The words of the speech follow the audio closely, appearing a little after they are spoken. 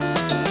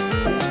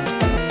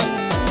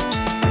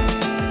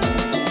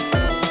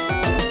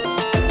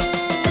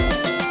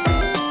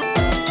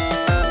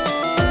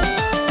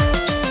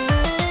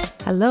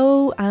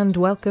and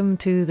welcome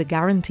to the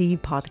Guarantee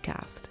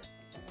Podcast.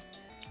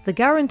 The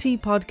Guarantee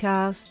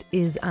Podcast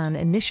is an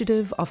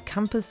initiative of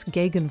Campus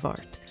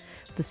Gegenwart,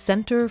 the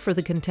Centre for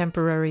the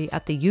Contemporary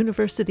at the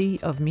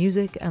University of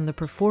Music and the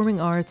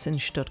Performing Arts in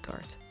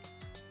Stuttgart.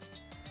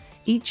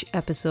 Each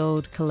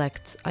episode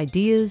collects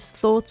ideas,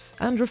 thoughts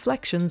and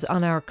reflections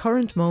on our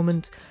current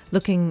moment,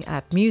 looking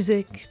at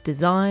music,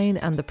 design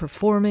and the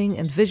performing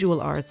and visual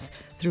arts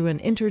through an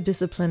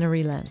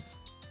interdisciplinary lens.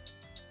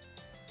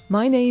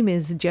 My name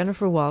is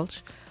Jennifer Walsh.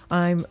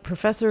 I'm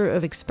Professor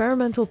of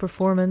Experimental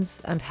Performance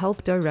and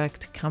help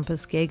direct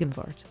Campus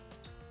Gegenwart.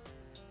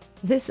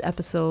 This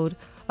episode,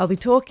 I'll be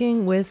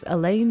talking with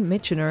Elaine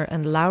Michener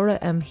and Laura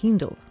M.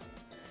 Hindel.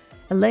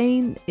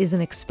 Elaine is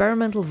an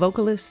experimental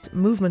vocalist,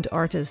 movement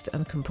artist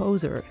and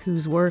composer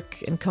whose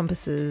work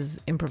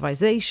encompasses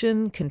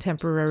improvisation,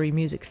 contemporary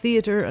music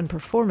theatre and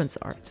performance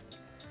art.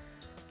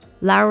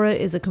 Laura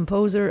is a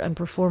composer and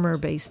performer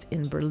based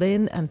in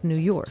Berlin and New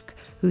York,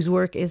 whose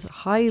work is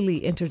highly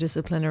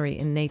interdisciplinary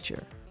in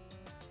nature.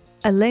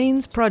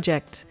 Elaine's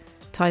project,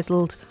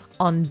 titled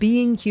On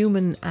Being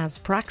Human as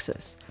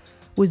Praxis,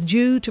 was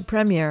due to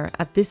premiere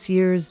at this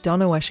year's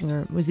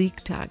Donaueschinger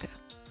Musiktage.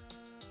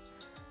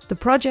 The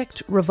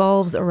project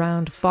revolves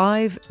around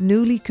 5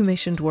 newly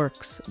commissioned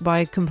works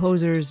by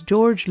composers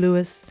George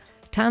Lewis,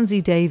 Tansy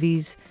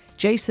Davies,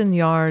 Jason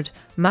Yard,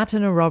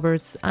 Matina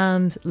Roberts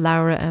and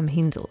Laura M.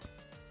 Hindel.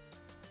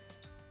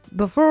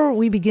 Before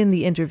we begin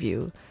the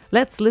interview,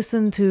 let's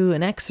listen to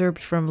an excerpt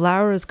from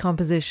Laura's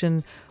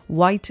composition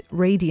White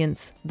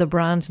Radiance, the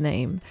brand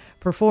name,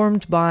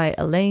 performed by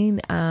Elaine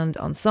and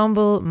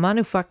Ensemble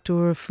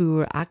Manufaktur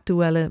für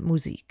aktuelle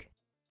Musik.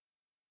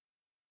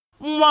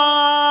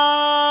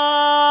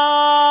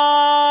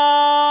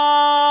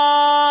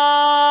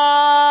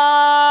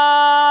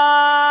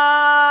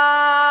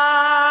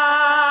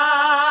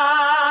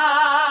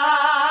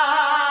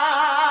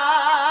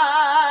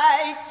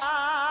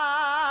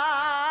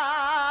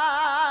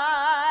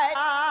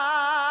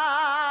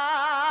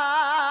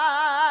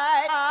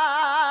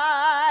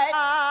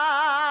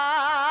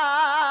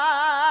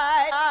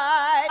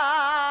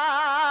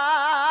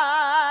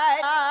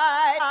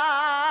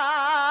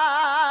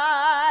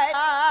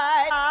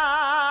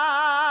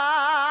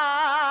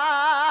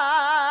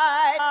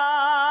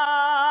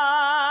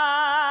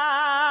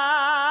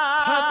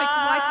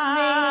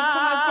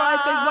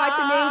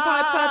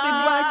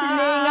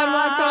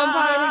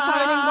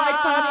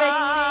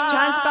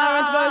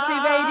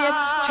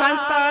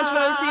 Transparent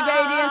rosy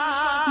radiance,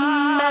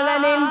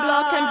 melanin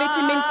block and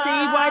vitamin C,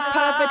 white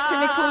perfect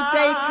clinical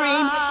day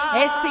cream,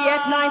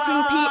 SPF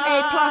 19 PA++,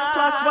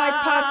 white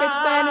perfect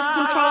fairness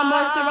control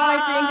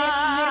moisturizing,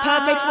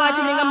 perfect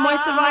whitening and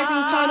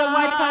moisturizing toner,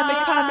 white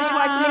perfect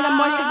whitening and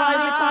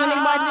moisturizing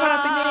toning, white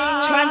perfect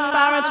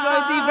transparent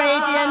rosy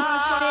radiance,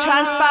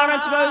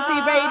 transparent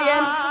rosy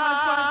radiance.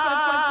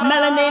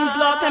 Melanin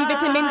block and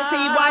vitamin C,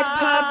 white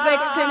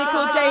perfect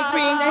clinical day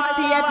cream,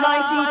 SPF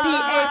 19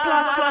 PA++,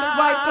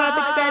 white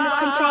perfect fairness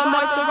control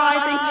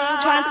moisturizing,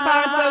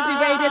 transparent rosy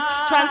radiance,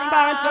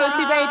 transparent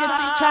rosy radiance,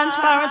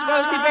 transparent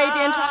rosy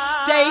radiance,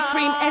 day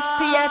cream,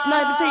 SPF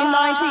 19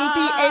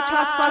 PA++,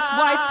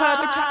 white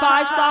perfect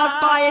 5 stars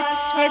by it,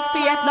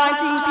 SPF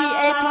 19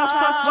 PA++,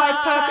 white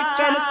perfect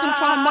fairness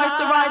control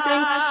moisturizing,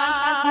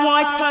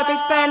 white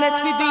perfect fairness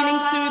revealing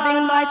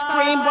soothing light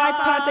cream, white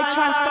perfect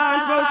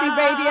transparent rosy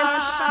radiance,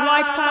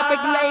 white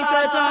perfect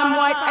laser derm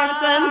white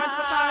essence,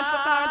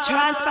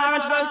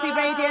 transparent rosy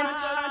radiance,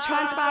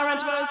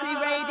 transparent rosy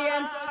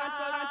radiance,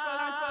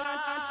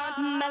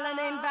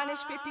 melanin vanish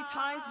 50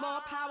 times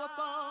more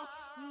powerful,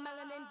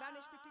 melanin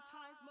vanish 50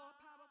 times more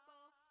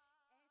powerful.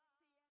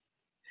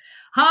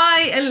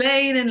 Hi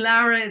Elaine and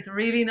Laura, it's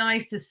really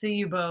nice to see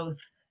you both.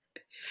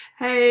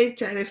 Hey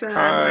Jennifer,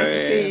 Hi. Nice to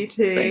see you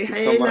too. Thank you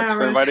Hey so much Laura.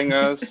 for inviting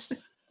us.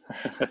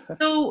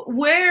 So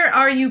where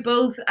are you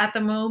both at the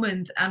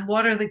moment and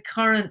what are the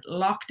current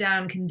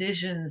lockdown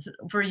conditions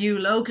for you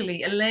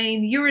locally?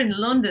 Elaine, you're in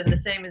London, the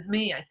same as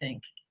me, I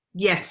think.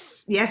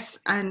 Yes,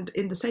 and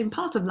in the same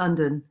part of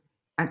London,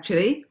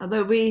 actually,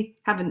 although we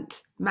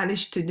haven't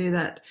managed to do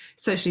that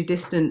socially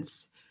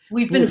distanced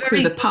We've been walk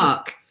through the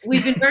park.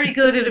 We've been very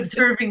good at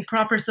observing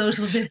proper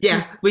social distancing.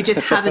 Yeah, we just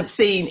haven't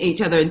seen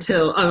each other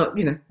until,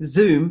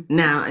 Zoom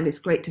now, and it's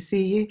great to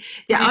see you.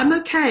 Yeah, I'm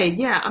okay.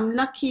 Yeah, I'm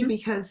lucky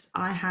because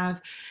I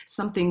have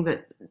something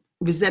that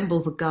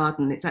resembles a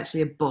garden. It's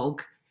actually a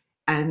bog,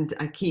 and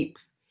I keep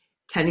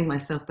telling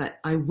myself that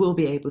I will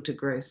be able to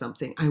grow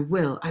something. I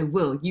will.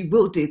 You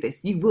will do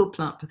this. You will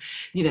plant,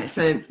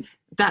 so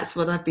that's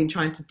what I've been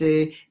trying to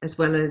do, as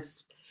well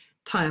as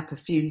tie up a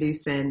few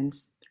loose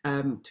ends,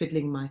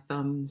 twiddling my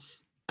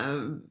thumbs,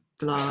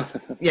 blah.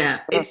 Yeah,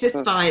 it's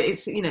just fine.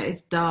 It's,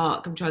 it's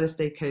dark. I'm trying to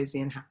stay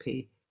cozy and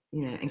happy,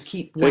 and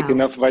keep Take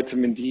enough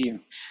vitamin D.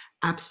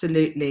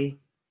 Absolutely.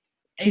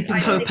 Keeping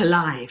hope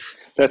alive.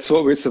 That's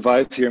what we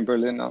survived here in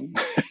Berlin on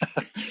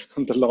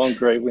the long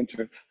grey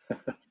winter.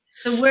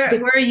 So where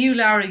are you,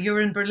 Laura?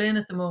 You're in Berlin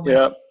at the moment.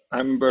 Yeah,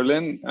 I'm in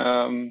Berlin.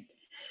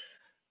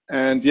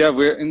 And yeah,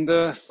 we're in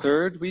the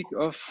 3rd week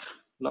of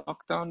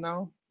lockdown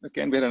now.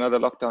 again, we had another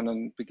lockdown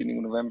in beginning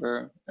of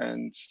November,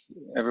 and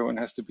everyone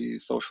has to be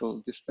social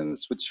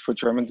distance, which for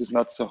Germans is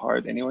not so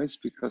hard anyways,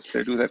 because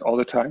they do that all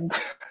the time.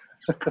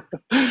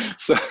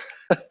 So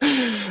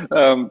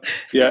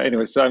yeah,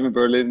 anyway, so I'm in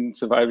Berlin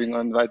surviving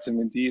on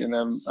vitamin D, and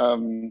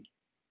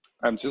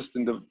I'm just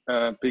in the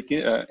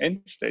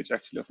end stage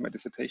actually of my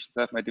dissertation.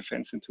 So I have my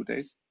defense in 2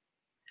 days.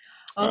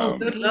 Oh,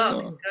 good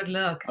luck. So good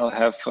luck. I'll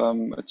have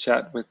a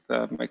chat with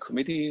my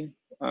committee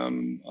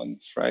on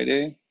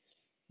Friday,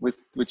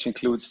 which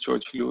includes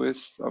George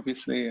Lewis,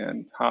 obviously,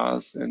 and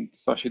Haas, and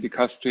Sasha Di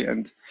Castri,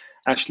 and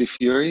Ashley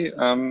Fury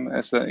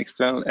as an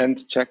external,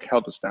 and Jack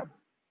Halberstam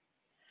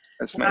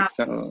as my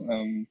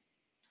external,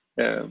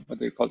 what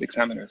they call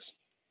examiners.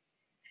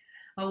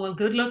 Oh, well,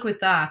 good luck with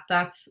that.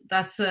 That's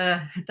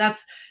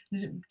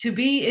to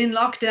be in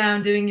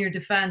lockdown doing your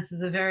defense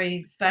is a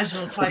very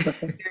special type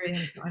of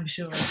experience, I'm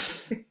sure.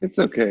 It's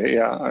okay.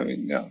 Yeah. I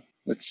mean, yeah.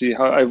 Let's see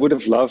how I would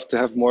have loved to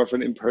have more of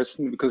an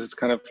in-person, because it's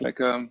kind of like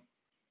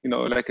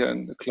like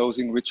a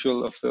closing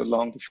ritual of the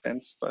long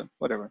defense, but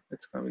whatever,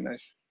 it's gonna be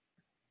nice.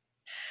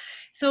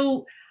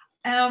 So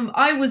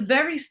I was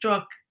very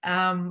struck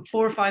 4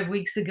 or 5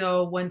 weeks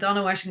ago when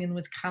Donaueschingen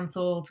was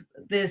cancelled,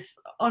 this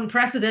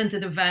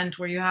unprecedented event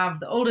where you have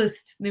the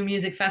oldest new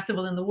music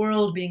festival in the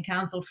world being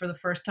cancelled for the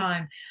first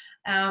time,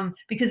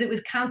 because it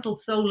was cancelled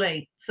so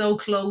late, so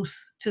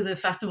close to the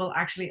festival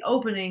actually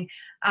opening.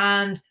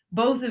 And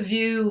both of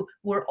you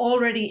were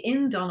already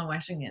in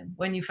Donaueschingen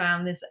when you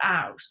found this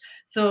out.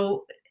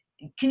 So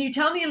can you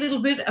tell me a little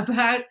bit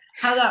about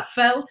how that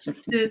felt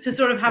to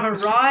sort of have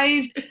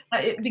arrived?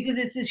 Because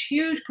it's this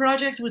huge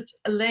project which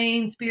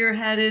Elaine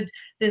spearheaded,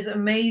 this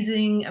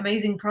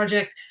amazing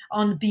project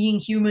on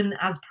being human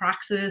as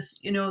praxis.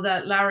 You know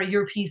that, Laura,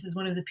 your piece is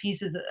one of the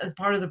pieces as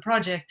part of the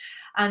project.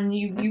 And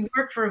you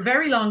worked for a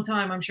very long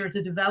time, I'm sure,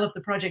 to develop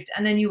the project.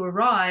 And then you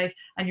arrive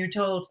and you're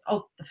told,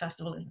 oh, the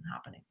festival isn't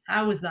happening.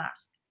 How was that?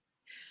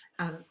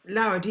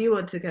 Laura, do you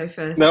want to go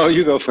first? No,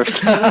 you go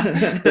first.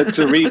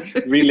 To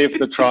relive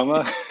the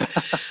trauma.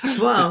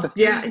 Well,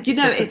 yeah,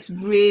 it's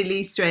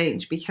really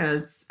strange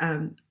because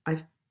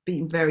I've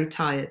been very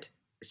tired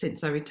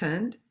since I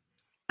returned.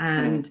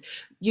 And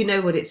you know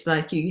what it's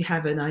like. You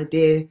have an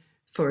idea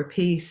for a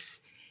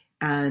piece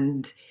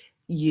and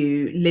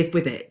you live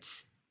with it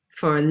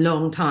for a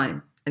long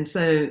time. And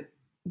so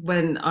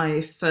when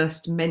I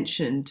first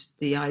mentioned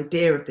the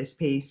idea of this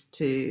piece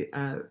to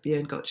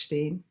Björn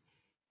Gottstein,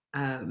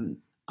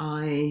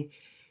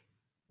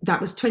 that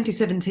was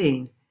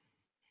 2017.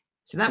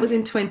 So that was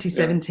in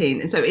 2017.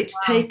 And so it's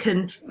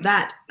taken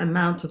that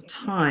amount of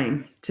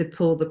time to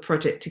pull the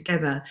project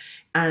together.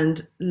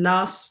 And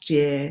last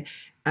year,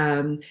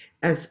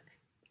 as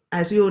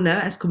we all know,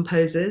 as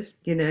composers,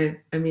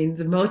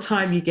 the more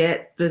time you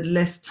get, the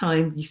less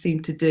time you seem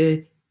to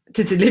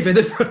deliver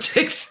the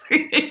project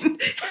in.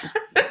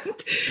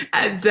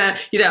 and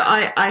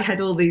I had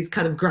all these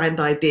kind of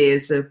grand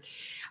ideas of,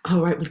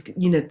 all right,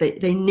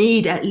 they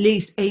need at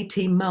least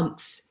 18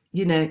 months,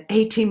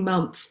 18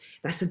 months.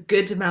 That's a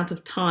good amount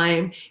of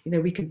time.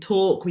 We can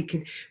talk, we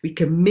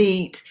can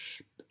meet,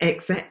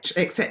 etc.,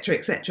 etc.,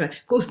 etc.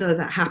 Of course, none of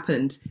that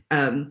happened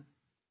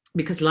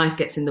because life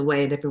gets in the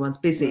way and everyone's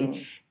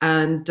busy.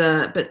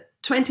 But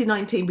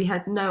 2019, we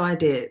had no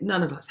idea.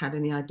 None of us had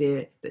any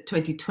idea that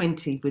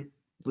 2020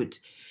 would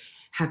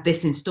have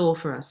this in store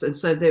for us. And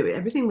so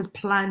everything was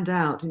planned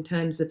out in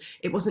terms of,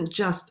 it wasn't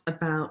just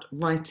about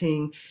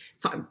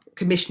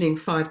commissioning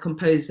 5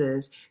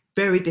 composers,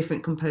 very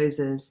different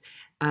composers,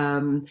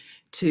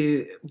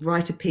 to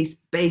write a piece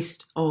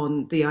based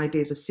on the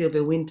ideas of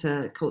Sylvia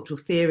Wynter, cultural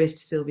theorist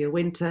Sylvia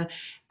Wynter,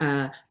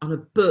 on a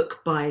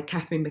book by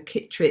Catherine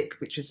McKittrick,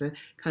 which is a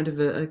kind of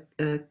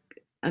a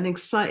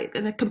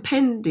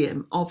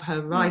compendium of her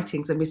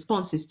writings and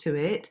responses to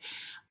it,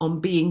 on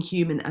being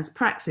human as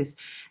praxis.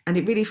 And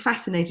it really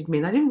fascinated me.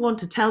 And I didn't want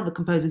to tell the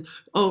composers,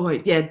 oh,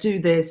 right, yeah, do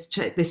this,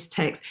 check this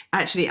text.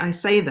 Actually, I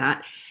say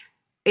that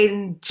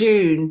in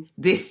June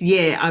this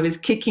year, I was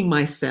kicking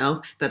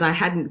myself that I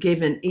hadn't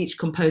given each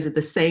composer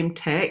the same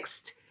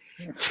text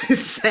to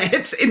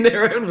set in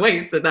their own way.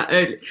 So that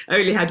I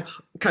only had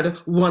kind of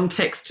one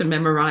text to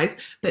memorize.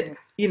 But,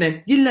 you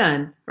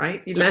learn,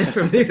 right? You learn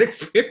from these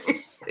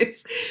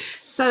experiences.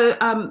 So,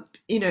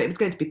 it was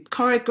going to be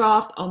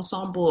choreographed.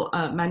 Ensemble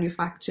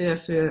Manufaktur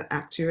für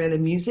aktuelle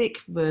Musik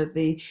were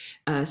the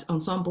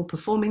ensemble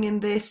performing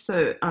in this.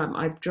 So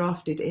I've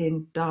drafted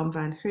in Daan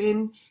van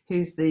Huyn,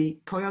 who's the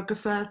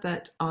choreographer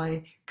that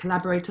I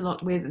collaborate a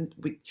lot with. And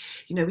we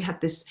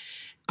had this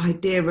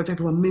idea of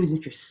everyone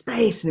moving through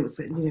space, and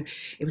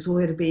it was all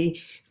going to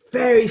be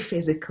very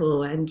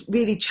physical and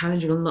really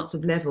challenging on lots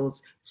of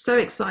levels. So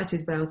excited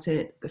about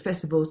it. The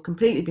festival was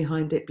completely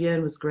behind it.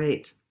 Björn was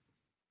great.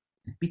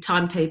 We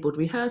timetabled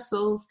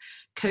rehearsals.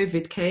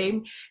 COVID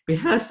came.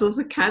 Rehearsals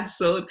were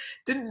cancelled.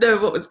 Didn't know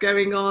what was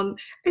going on.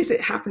 Is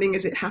it happening?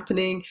 Is it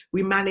happening?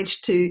 We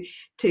managed to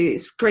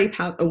scrape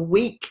out a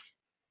week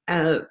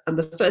on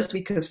the first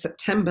week of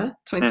September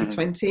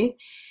 2020.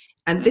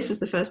 And this was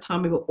the first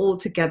time we were all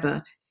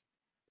together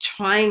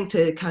trying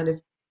to kind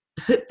of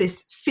put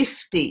this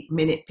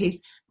 50-minute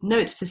piece,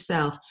 note to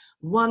self,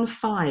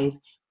 1-5,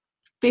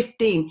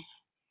 15.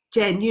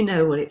 Jen, you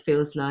know what it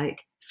feels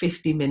like,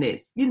 50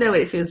 minutes. You know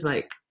what it feels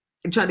like.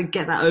 And trying to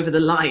get that over the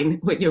line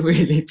when you're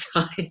really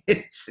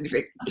tired. So you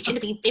think, it should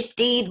have been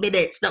 15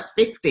 minutes, not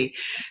 50.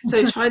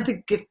 So trying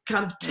to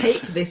kind of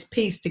take this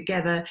piece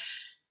together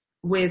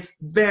with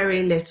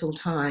very little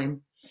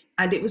time.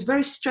 And it was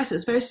very stressful. It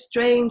was very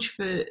strange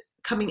for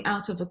coming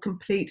out of a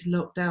complete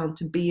lockdown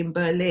to be in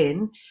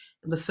Berlin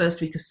in the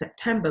first week of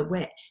September,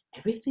 where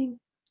everything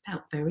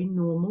felt very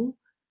normal.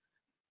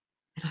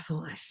 And I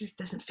thought, this just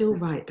doesn't feel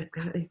right, but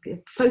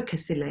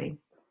focus, Elaine.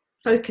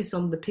 Focus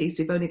on the piece.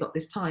 We've only got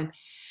this time.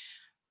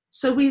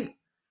 So we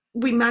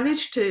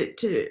managed to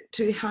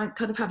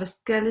kind of have a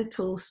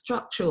skeletal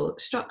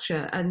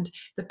structure, and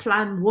the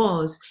plan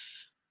was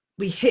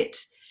we hit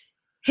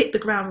the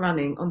ground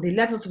running on the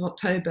 11th of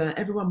October.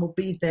 Everyone will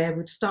be there.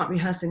 We'd start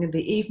rehearsing in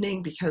the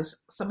evening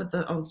because some of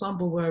the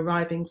ensemble were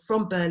arriving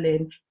from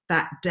Berlin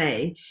that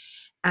day,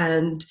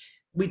 and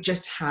we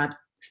just had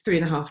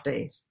 3.5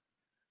 days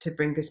to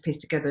bring this piece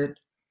together.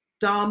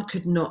 Dharm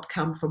could not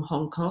come from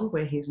Hong Kong,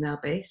 where he's now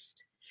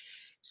based,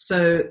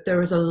 so there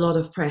was a lot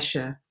of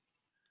pressure.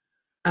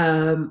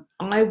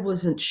 I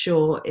wasn't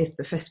sure if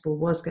the festival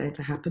was going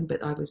to happen,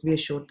 but I was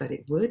reassured that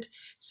it would.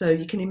 So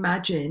you can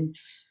imagine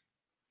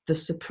the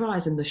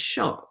surprise and the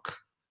shock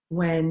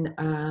when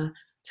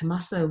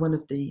Tommaso, one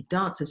of the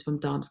dancers from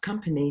Dharm's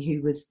company,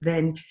 who was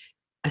then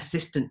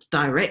assistant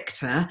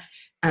director,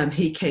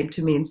 he came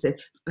to me and said,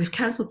 "They've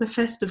cancelled the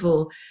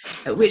festival."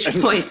 At which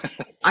point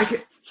I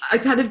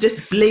kind of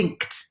just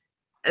blinked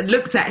and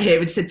looked at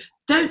him and said,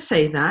 "Don't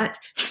say that.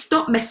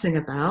 Stop messing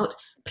about.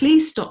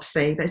 Please stop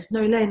saying that."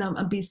 No, Elaine,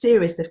 I'm being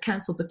serious. They've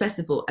cancelled the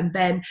festival. And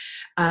then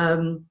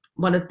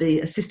one of the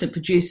assistant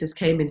producers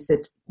came in and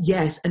said,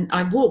 yes. And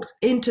I walked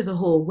into the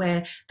hall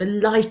where the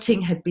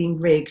lighting had been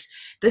rigged.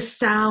 The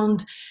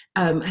sound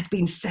had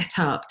been set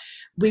up.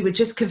 We were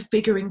just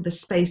configuring the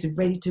space and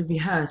ready to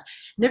rehearse.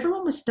 And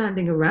everyone was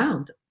standing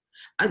around.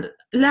 And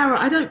Laura,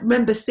 I don't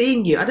remember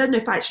seeing you. I don't know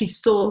if I actually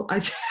saw. I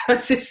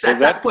just at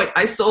that point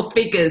I saw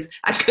figures.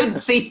 I couldn't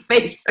see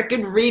face. I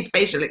couldn't read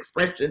facial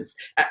expressions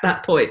at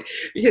that point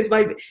because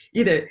I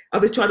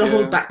was trying to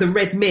hold back the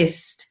red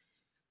mist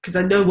because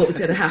I know what was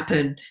going to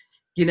happen.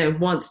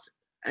 Once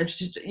and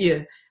just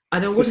I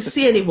don't want to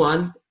see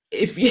anyone.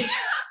 If you,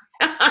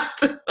 I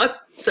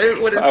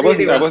don't want to see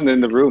anyone. I wasn't in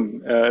the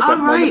room at that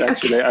moment.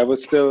 Actually, okay. I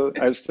was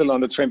still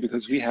on the train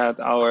because we had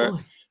our.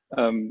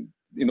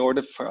 In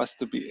order for us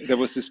to be, there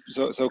was this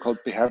so-called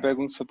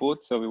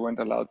Beherbergungsverbot, so we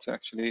weren't allowed to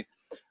actually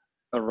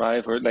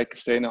arrive or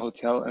stay in a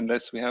hotel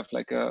unless we have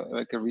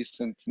a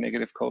recent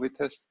negative COVID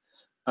test.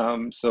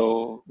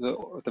 So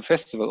the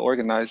festival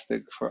organized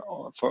it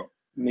for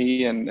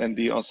me and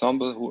the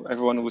ensemble,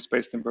 everyone who was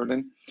based in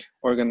Berlin,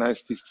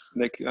 organized these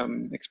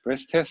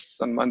express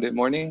tests on Monday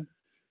morning,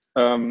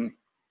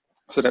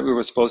 so that we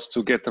were supposed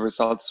to get the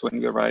results when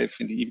we arrive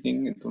in the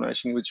evening in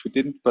Donaueschingen, which we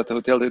didn't, but the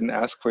hotel didn't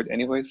ask for it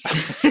anyways.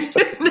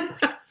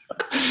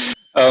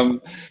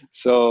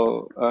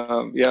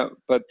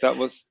 But that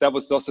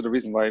was also the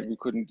reason why we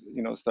couldn't,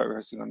 start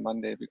rehearsing on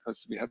Monday,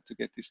 because we had to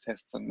get these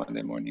tests on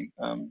Monday morning.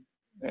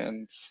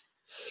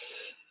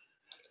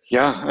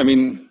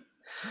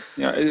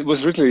 It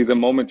was literally the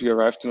moment we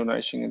arrived in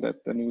Donaueschingen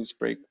that the news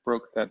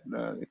broke that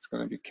it's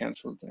going to be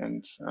cancelled.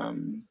 And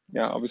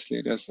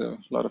obviously there's a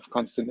lot of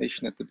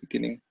consternation at the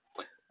beginning.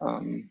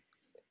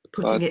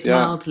 Putting it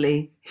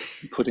mildly.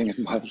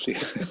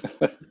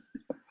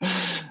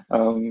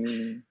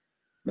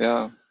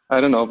 I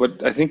don't know,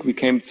 but I think we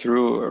came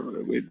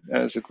through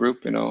as a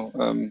group,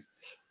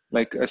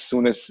 as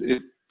soon as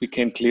it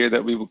became clear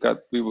that we would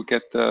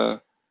get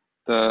the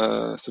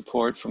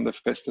support from the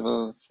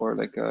festival for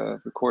a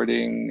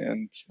recording,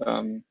 and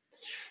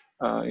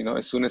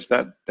as soon as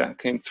that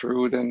came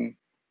through, then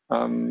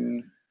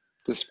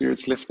the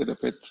spirits lifted a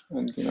bit,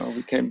 and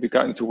we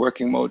got into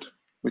working mode,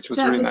 which was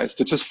really nice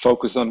to just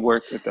focus on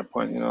work at that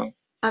point.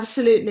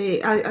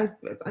 Absolutely. I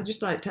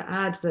just like to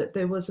add that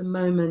there was a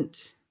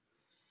moment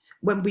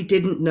when we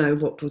didn't know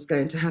what was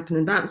going to happen,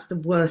 and that was the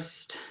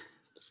worst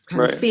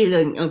kind of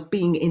feeling of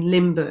being in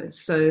limbo.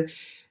 So,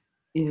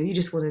 you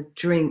just want to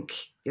drink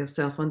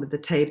yourself under the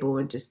table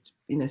and just,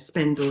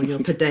 spend all your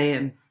per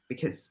diem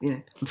because,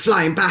 I'm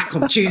flying back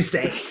on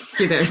Tuesday,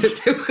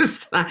 it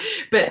was that.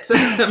 But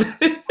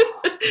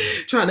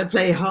trying to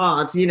play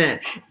hard,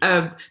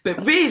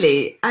 but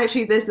really,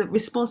 actually, there's a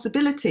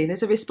responsibility.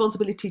 There's a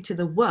responsibility to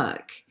the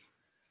work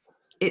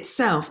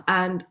itself.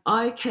 And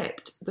I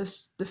kept the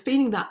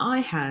feeling that I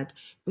had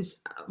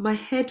was my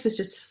head was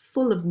just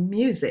full of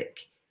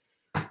music.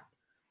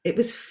 It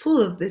was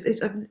full of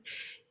this.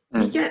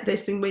 You get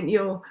this thing when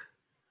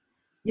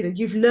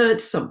you've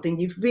learned something,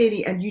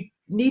 and you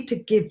need to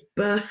give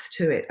birth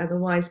to it,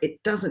 otherwise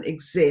it doesn't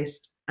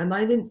exist. And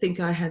I didn't think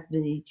I had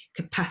the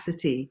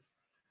capacity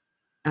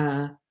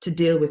to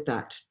deal with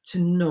that, to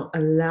not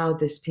allow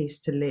this piece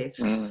to live.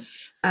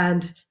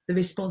 And the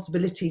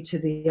responsibility to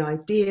the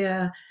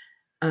idea,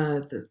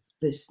 the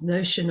this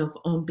notion of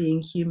on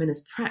being human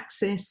as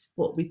praxis,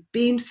 what we've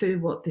been through,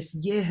 what this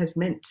year has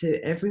meant to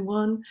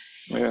everyone,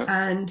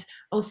 and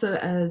also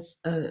as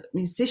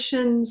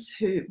musicians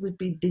who would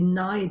be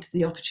denied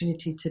the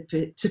opportunity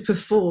to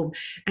perform,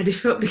 and it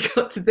felt we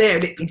got to there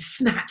and it'd been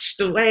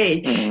snatched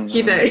away.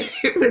 You know,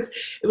 it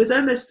was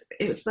almost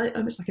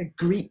like a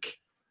Greek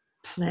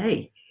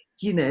play,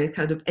 you know,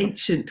 kind of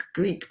ancient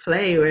Greek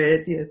play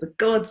where, you know, the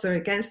gods are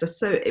against us.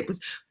 So it was,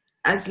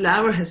 as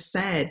Laura has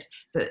said,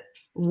 that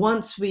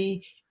once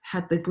we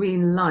had the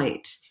green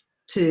light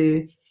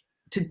to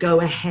go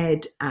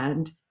ahead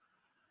and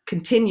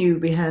continue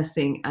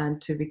rehearsing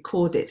and to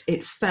record it,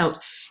 it felt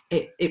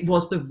it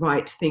was the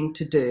right thing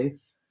to do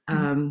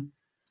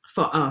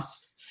for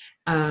us.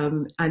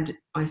 And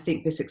I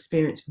think this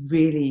experience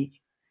really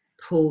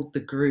pulled the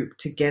group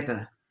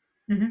together.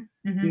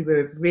 We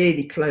were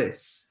really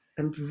close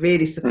and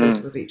really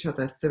supportive of each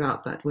other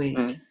throughout that week.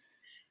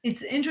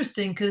 It's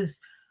interesting because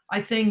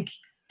I think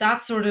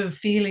that sort of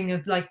feeling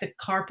of like the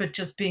carpet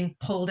just being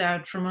pulled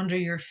out from under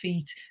your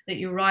feet, that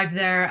you arrive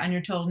there and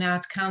you're told now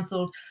it's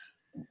cancelled.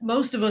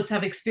 Most of us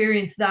have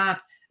experienced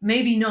that,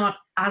 maybe not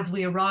as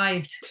we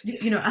arrived,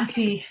 you know, at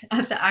the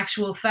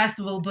actual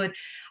festival, but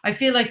I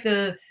feel like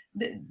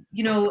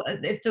you know,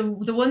 if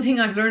the one thing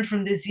I've learned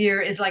from this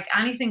year is like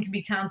anything can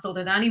be cancelled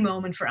at any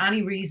moment for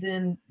any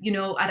reason, you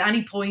know, at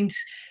any point.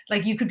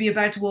 Like you could be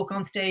about to walk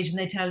on stage and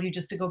they tell you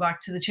just to go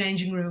back to the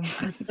changing room.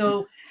 And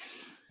so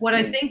what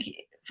I think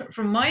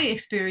from my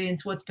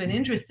experience, what's been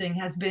interesting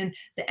has been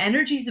the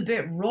energy's a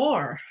bit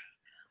raw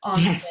on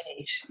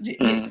stage,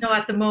 you know,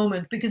 at the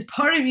moment, because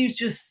part of you is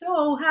just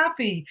so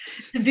happy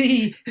to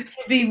be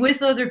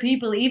with other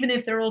people, even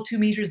if they're all 2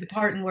 meters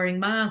apart and wearing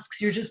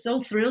masks. You're just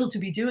so thrilled to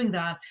be doing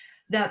that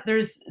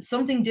there's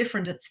something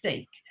different at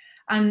stake.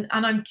 And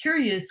I'm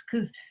curious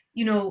because,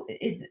 you know,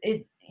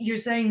 you're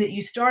saying that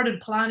you started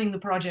planning the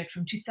project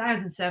from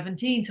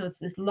 2017, so it's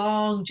this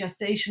long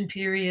gestation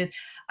period,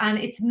 and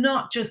it's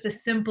not just a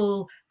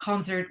simple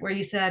concert where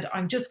you said,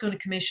 I'm just going to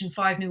commission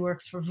 5 new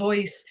works for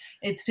voice.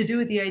 It's to do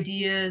with the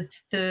ideas,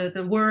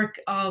 the work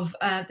of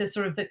the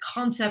sort of the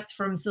concepts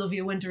from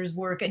Sylvia Wynter's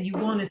work, and you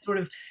want to sort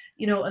of,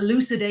 you know,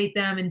 elucidate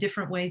them in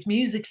different ways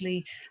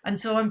musically. And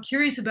so I'm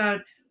curious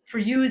about, for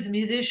you as a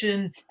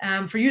musician,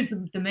 for you as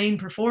the main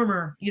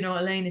performer, you know,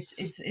 Elaine,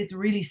 it's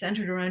really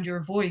centered around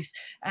your voice.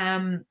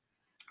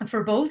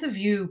 For both of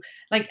you,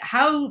 like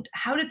how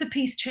did the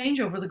piece change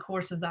over the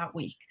course of that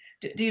week?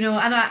 Do you know?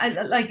 And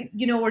I like,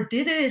 you know, or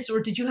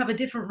did you have a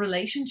different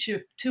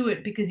relationship to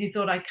it because you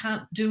thought, I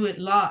can't do it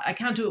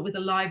with a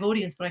live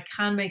audience, but I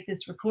can make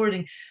this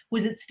recording?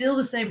 Was it still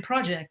the same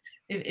project,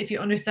 if you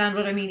understand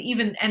what I mean,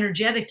 even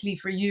energetically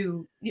for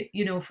you,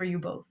 you know, for you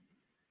both?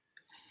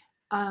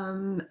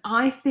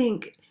 I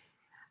think,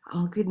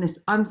 oh goodness,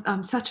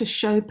 I'm such a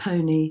show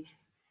pony.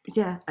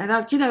 Yeah, and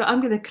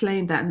I'm going to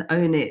claim that and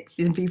own it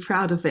and be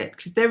proud of it,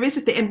 because there is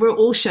a thing, and we're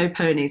all show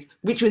ponies,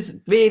 which was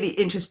really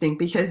interesting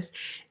because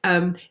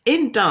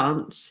in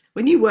dance,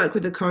 when you work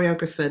with a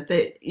choreographer,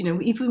 that, you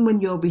know, even when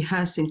you're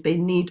rehearsing, they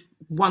need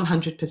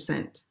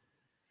 100%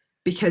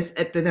 because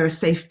there are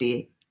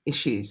safety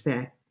issues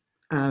there.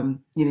 You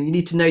know, you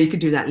need to know you could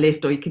do that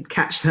lift, or you could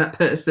catch that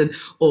person,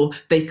 or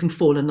they can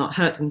fall and not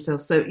hurt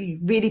themselves. So you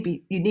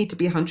need to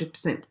be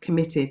 100%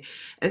 committed.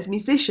 As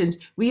musicians,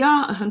 we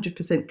are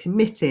 100%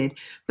 committed,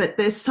 but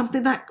there's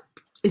something that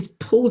is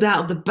pulled out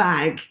of the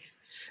bag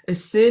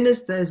as soon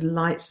as those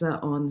lights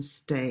are on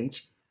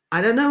stage.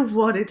 I don't know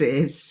what it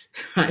is,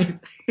 right?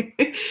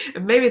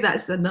 Maybe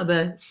that's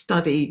another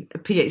study, a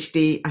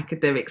PhD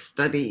academic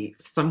study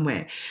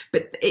somewhere,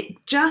 but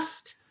it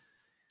just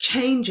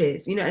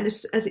changes, you know, and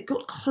as it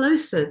got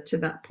closer to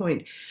that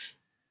point,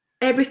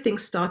 everything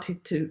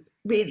started to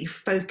really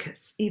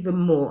focus even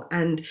more,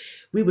 and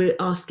we were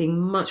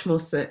asking much more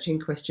searching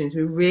questions.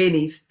 We were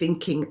really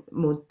thinking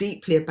more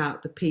deeply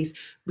about the piece.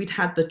 We'd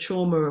had the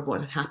trauma of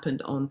what had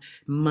happened on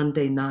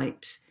Monday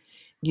night,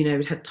 you know,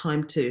 we'd had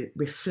time to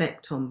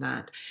reflect on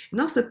that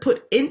and also put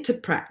into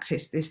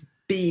practice this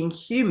being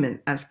human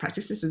as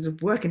practice. This is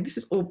work, and this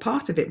is all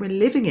part of it. We're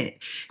living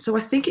it. So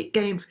I think it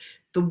gave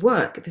the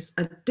work this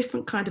a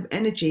different kind of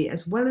energy,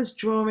 as well as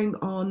drawing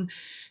on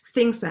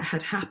things that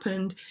had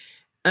happened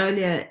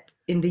earlier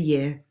in the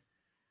year,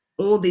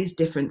 all these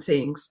different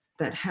things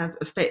that have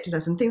affected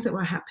us and things that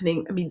were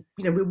happening. I mean,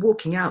 you know, we're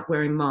walking out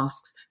wearing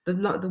masks. The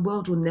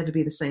world will never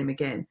be the same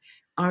again.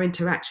 Our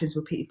interactions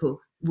with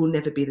people will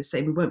never be the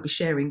same. We won't be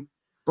sharing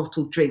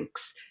bottled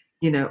drinks,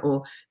 you know,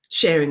 or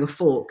sharing a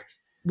fork.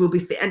 We'll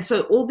be, and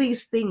so all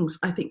these things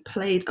I think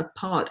played a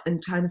part,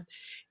 and kind of,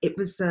 it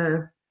was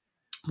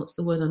what's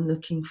the word I'm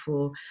looking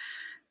for?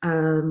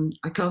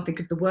 I can't think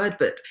of the word,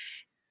 but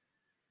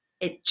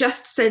it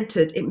just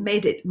centered, it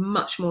made it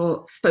much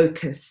more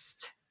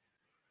focused.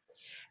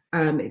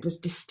 It was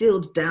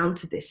distilled down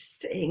to this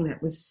thing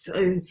that was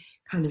so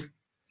kind of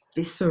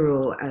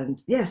visceral,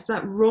 and yes,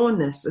 that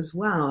rawness as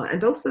well.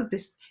 And also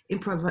this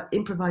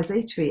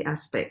improvisatory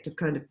aspect of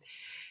kind of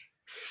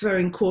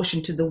throwing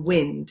caution to the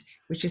wind,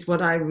 which is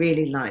what I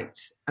really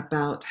liked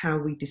about how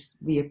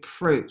we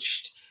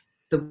approached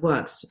the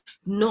works,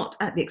 not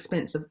at the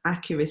expense of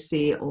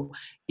accuracy or,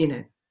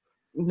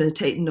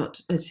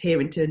 not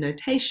adhering to a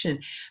notation,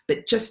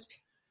 but just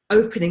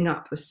opening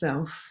up the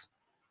self.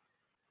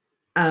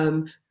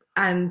 And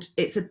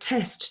it's a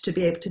test to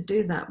be able to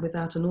do that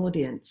without an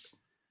audience.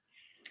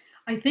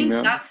 I think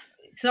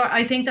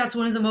that's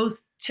one of the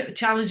most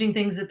challenging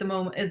things at the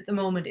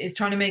moment is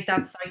trying to make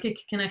that psychic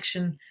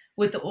connection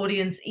with the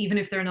audience, even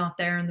if they're not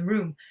there in the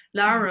room.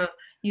 Lara,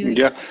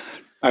 Yeah,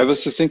 I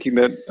was just thinking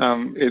that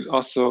it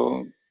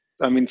also,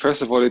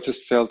 first of all, it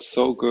just felt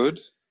so good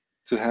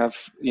to have,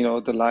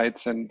 the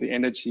lights and the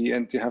energy,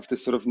 and to have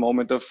this sort of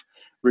moment of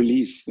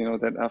release,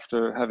 that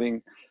after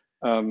having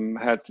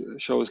had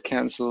shows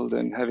canceled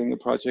and having a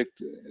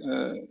project,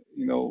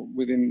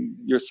 within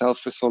yourself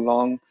for so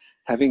long,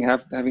 having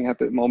had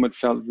that moment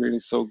felt really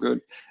so good.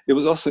 It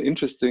was also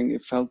interesting.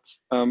 It felt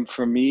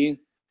for me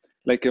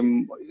like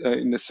in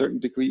a certain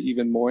degree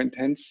even more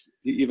intense,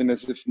 even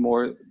as if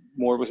more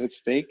was at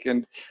stake.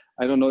 And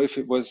I don't know if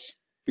it was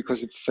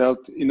because it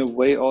felt in a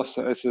way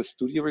also as a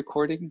studio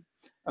recording,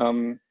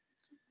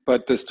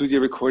 but the studio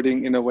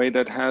recording in a way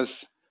that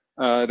has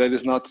that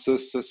is not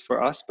just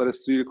for us, but a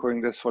studio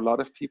recording that's for a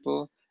lot of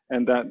people,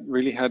 and that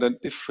really had a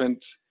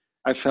different.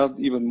 I felt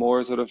even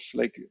more sort of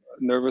like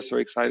nervous or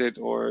excited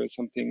or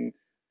something,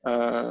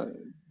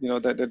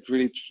 that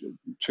really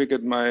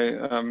triggered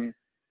my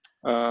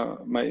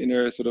my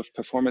inner sort of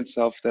performance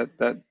self.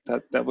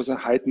 That was a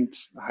heightened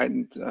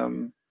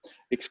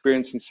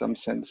experience in some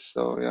sense.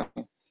 So yeah,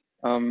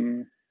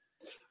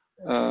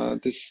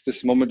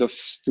 this moment of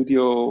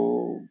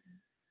studio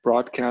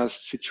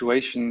broadcast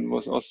situation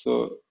was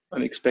also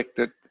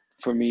unexpected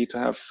for me to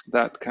have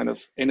that kind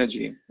of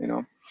energy,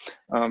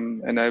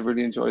 and I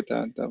really enjoyed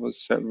that.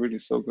 Felt really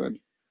so good.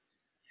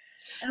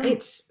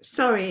 It's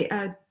sorry,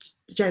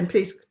 Jen,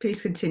 please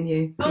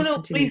continue.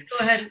 Please go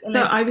ahead.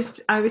 So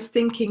I was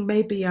thinking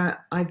maybe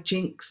I've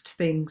jinxed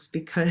things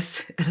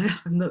because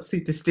I'm not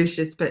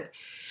superstitious, but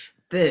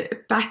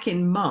back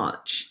in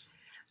March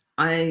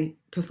I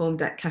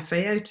performed at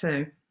Cafe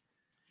Oto,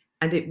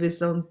 and it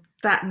was on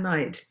that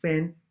night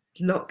when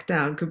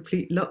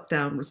complete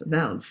lockdown was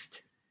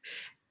announced,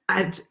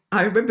 and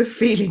I remember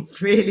feeling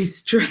really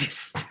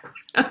stressed.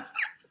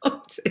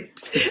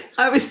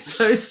 I was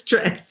so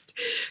stressed,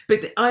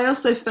 but I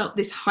also felt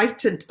this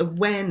heightened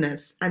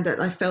awareness, and that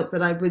I felt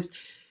that I was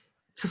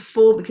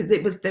performing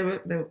because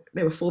there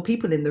were 4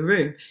 people in the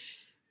room,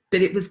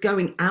 but it was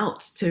going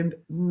out to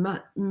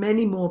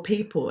many more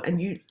people, and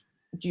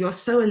you're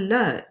so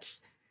alert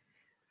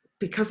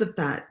because of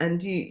that, and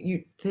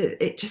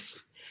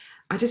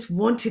I just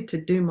wanted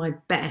to do my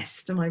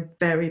best, my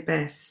very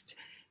best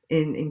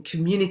in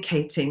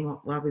communicating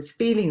what I was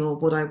feeling or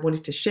what I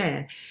wanted to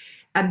share.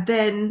 And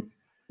then,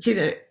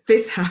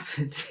 this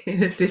happened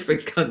in a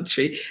different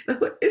country. I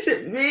thought, is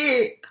it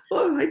me?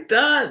 What have I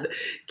done?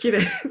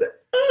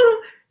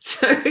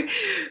 So,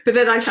 but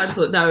then I kind of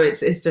thought, no,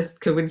 it's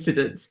just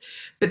coincidence.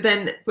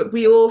 But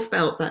we all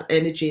felt that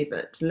energy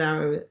that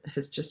Lara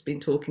has just been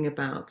talking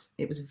about.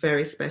 It was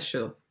very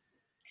special.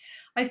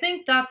 I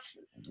think that's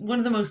one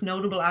of the most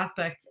notable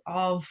aspects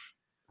of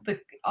the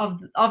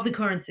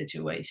current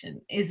situation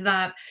is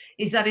that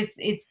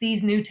it's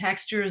these new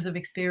textures of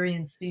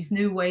experience, these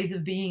new ways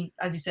of being,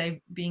 as you say,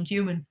 being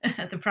human,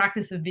 the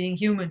practice of being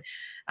human.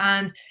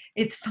 And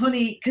it's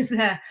funny because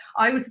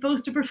I was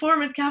supposed to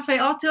perform at Cafe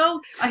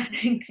Oto, I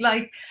think,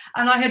 and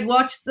I had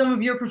watched some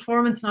of your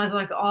performance and I was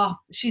like, oh,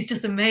 she's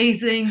just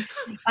amazing.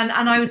 And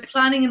I was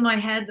planning in my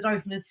head that I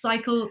was going to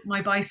cycle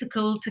my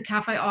bicycle to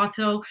Cafe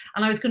Oto,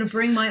 and I was going to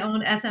bring my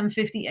own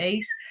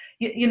SM58,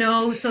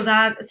 so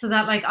that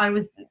like I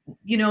was,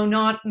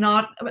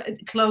 not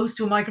close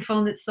to a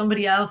microphone that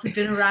somebody else had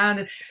been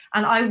around,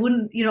 and I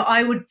wouldn't,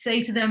 I would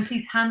say to them,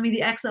 please hand me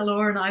the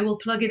XLR and I will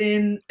plug it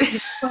in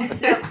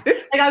myself.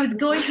 Like I was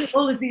going through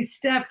all of these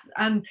steps,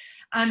 and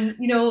on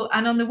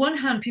the one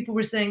hand, people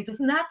were saying,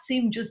 doesn't that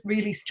seem just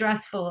really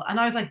stressful? And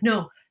I was like,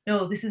 no,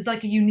 this is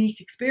like a unique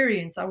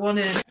experience. I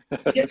want to,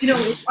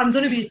 I'm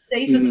going to be as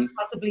safe as I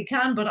possibly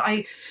can, but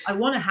I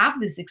want to have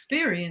this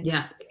experience.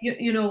 Yeah.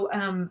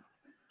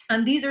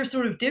 And these are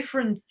sort of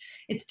different.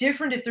 It's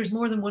different if there's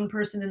more than one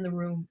person in the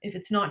room, if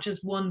it's not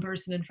just one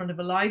person in front of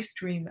a live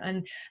stream,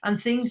 and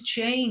things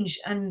change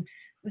and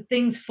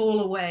things fall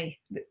away,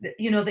 that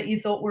you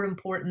thought were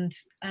important.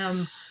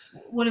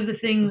 One of the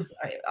things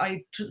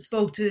I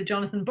spoke to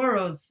Jonathan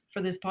Burrows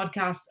for this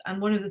podcast,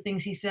 and one of the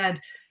things he said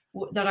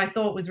that I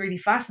thought was really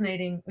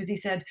fascinating was he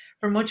said,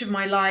 for much of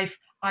my life,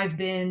 I've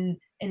been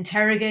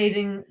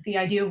interrogating the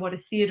idea of what a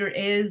theatre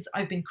is.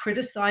 I've been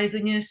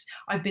criticizing it.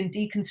 I've been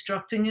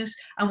deconstructing it.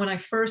 And when I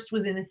first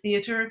was in a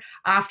theatre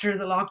after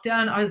the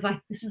lockdown, I was like,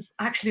 this is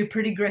actually a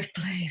pretty great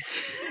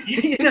place.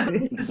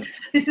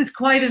 This is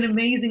quite an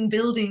amazing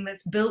building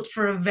that's built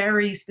for a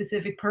very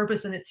specific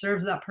purpose, and it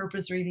serves that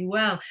purpose really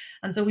well.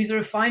 And so we sort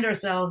of find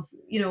ourselves,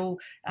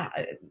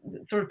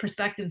 sort of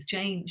perspectives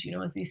change,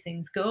 as these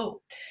things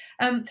go.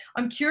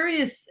 I'm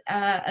curious,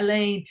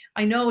 Elaine,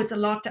 I know it's a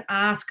lot to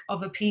ask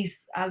of a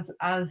piece as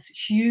as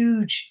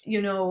huge,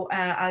 you know,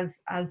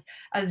 as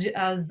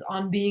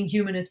on Being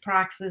Human is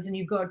Praxis, and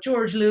you've got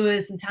George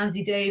Lewis and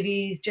Tansy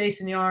Davies,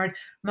 Jason Yard,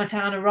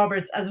 Matana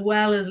Roberts, as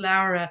well as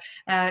Laura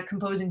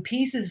composing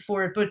pieces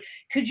for it. But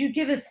could you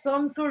give us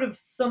some sort of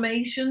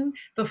summation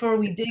before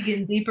we dig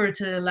in deeper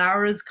to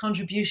Laura's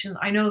contribution?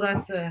 I know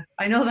that's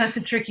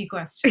a tricky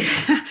question.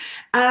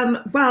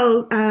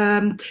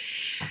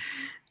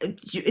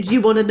 Do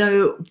you want to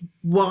know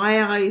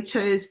why I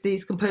chose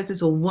these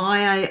composers, or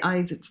why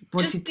I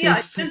wanted to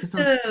focus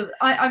on?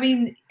 I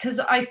mean, because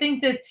I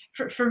think that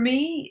for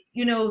me,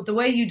 you know, the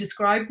way you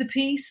describe the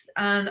piece,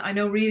 and I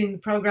know reading the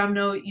program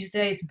note, you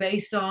say it's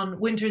based on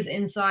Winter's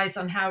insights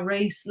on how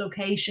race,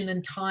 location,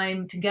 and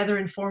time together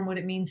inform what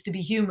it means to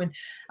be human,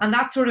 and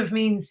that sort of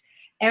means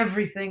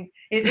everything.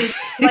 It's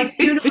like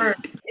universe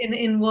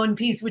in one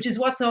piece, which is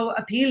what's so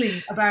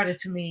appealing about it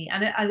to me.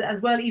 And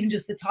as well, even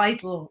just the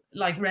title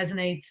like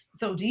resonates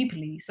so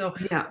deeply. So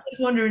yeah. I'm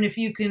just wondering if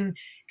you can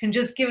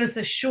just give us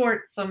a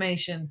short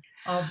summation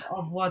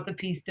of what the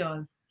piece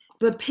does.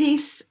 The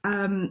piece,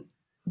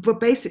 well,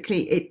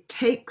 basically it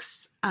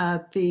takes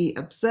the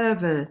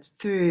observer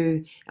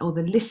through, or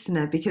the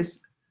listener,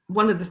 because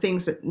one of the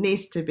things that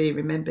needs to be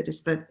remembered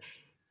is that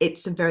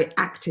it's a very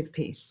active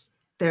piece.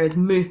 There is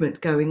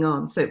movement going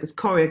on, so it was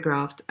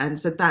choreographed, and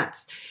so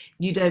that's,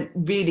 you don't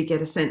really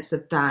get a sense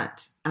of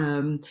that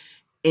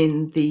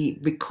in the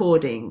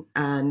recording.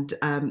 And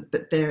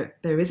but there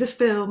is a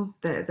film,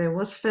 there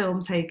was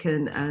film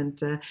taken,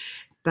 and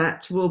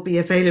that will be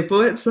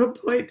available at some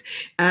point.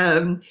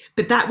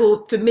 But that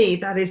will, for me,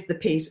 that is the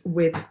piece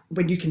with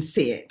when you can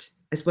see it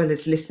as well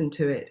as listen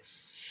to it.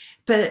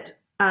 But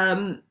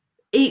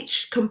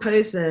each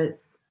composer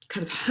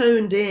kind of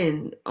honed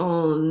in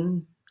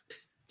on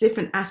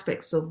different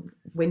aspects of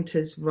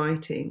Winter's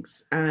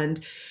writings,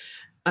 and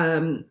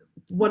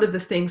one of the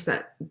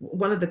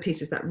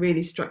pieces that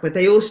really struck, but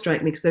they all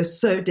strike me because they're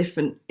so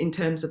different in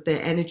terms of their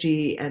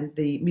energy and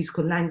the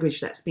musical language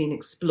that's been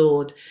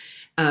explored,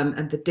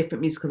 and the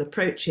different musical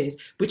approaches,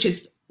 which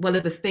is one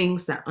of the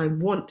things that I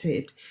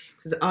wanted,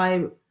 because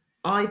I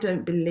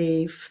don't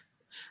believe,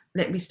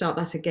 let me start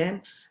that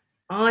again,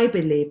 I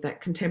believe that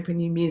contemporary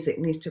new music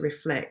needs to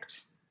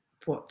reflect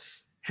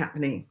what's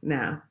happening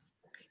now.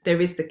 There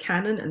is the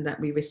canon, and that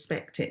we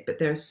respect it, but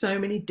there are so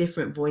many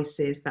different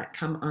voices that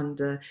come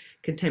under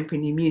contemporary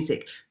new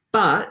music.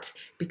 But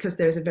because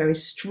there is a very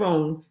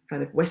strong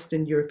kind of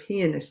Western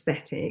European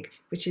aesthetic,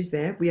 which is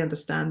there, we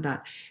understand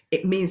that,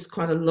 it means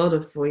quite a lot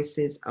of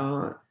voices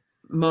are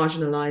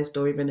marginalized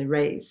or even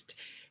erased.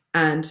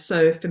 And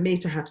so for me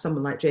to have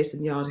someone like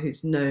Jason Yard,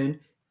 who's known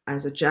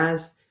as a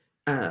jazz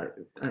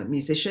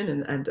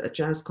musician and a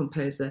jazz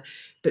composer,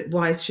 but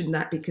why shouldn't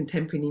that be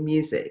contemporary new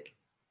music?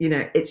 You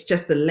know, it's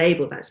just the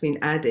label that's been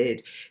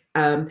added.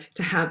 To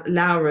have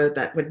Laura,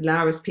 that with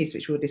Laura's piece,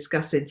 which we'll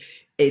discuss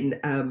in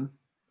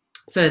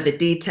further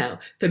detail,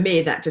 for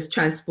me, that just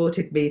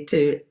transported me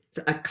to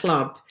a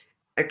club.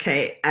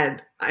 Okay,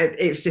 and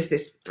it was just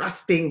this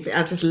thrusting.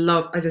 I just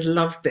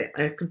loved it.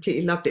 I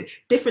completely loved it.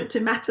 Different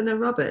to Matana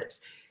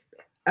Roberts,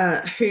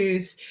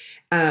 whose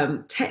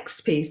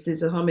text piece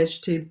is a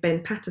homage to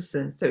Ben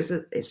Patterson. So it's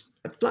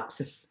a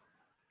Fluxus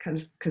kind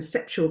of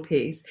conceptual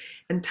piece,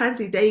 and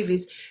Tansy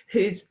Davies,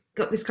 who's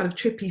got this kind of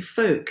trippy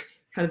folk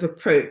kind of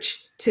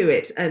approach to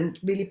it, and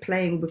really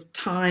playing with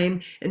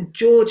time. And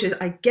George,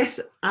 I guess,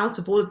 out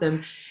of all of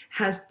them,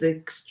 has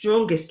the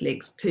strongest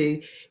links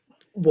to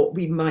what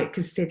we might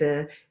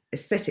consider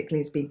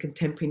aesthetically as being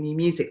contemporary new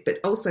music, but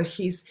also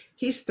he's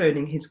thrown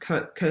in his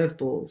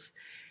curveballs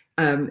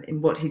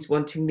in what he's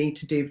wanting me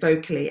to do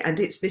vocally. And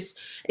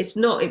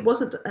it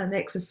wasn't an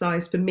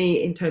exercise for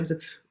me in terms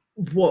of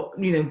what,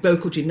 you know,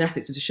 vocal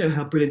gymnastics to show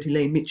how brilliant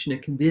Elaine Michener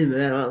can be,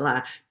 blah, blah,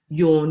 blah,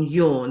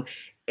 yawn.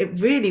 It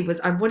really was,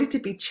 I wanted to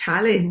be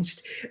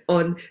challenged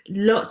on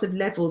lots of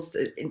levels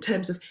in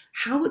terms of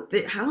how are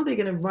they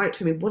going to write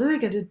for me? What are they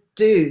going to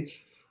do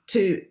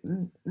to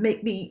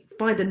make me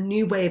find a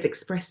new way of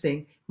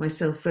expressing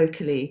myself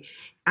vocally?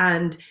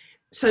 And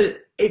so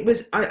it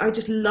was, I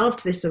just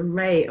loved this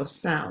array of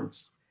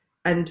sounds,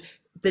 and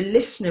the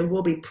listener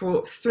will be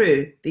brought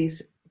through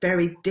these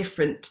very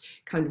different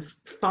kind of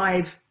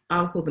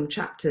I'll call them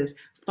chapters,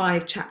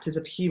 5 chapters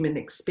of human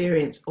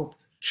experience, of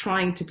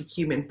trying to be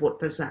human. What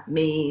does that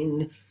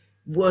mean?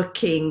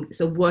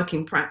 It's a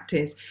working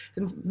practice.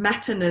 So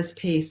Matana's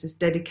piece was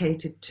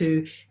dedicated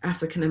to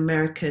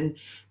African-American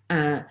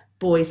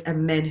boys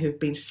and men who've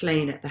been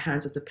slain at the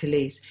hands of the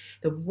police.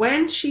 That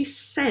when she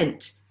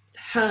sent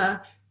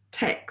her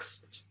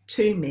text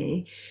to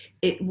me,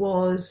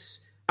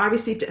 I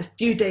received it a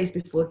few days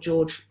before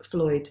George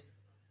Floyd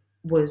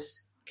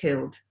was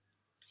killed.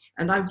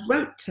 And I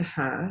wrote to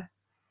her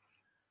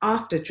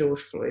after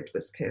George Floyd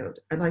was killed,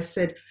 and I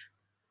said,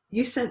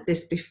 you sent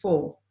this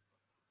before,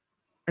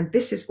 and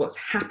this is what's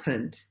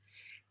happened.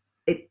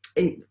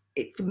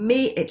 for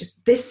me,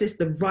 this is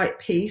the right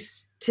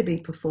piece to be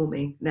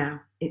performing now.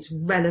 It's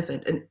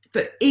relevant, and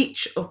for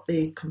each of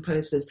the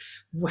composers,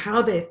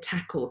 how they've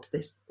tackled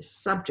this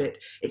subject,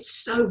 it's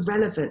so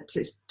relevant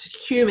to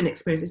human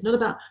experience. It's not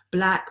about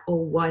black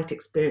or white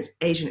experience,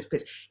 Asian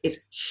experience.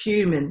 It's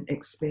human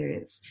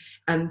experience,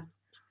 and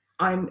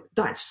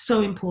that's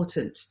so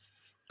important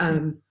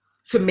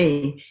for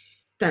me.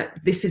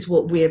 That this is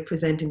what we're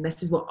presenting.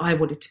 This is what I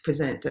wanted to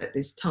present at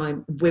this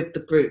time with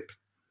the group,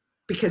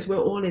 because we're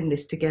all in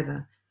this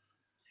together.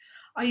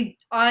 I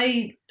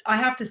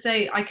have to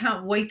say, I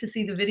can't wait to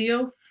see the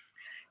video,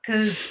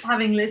 because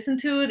having listened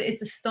to it,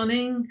 it's a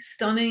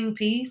stunning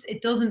piece.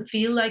 It doesn't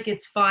feel like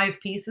it's 5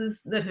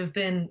 pieces that have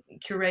been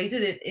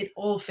curated. It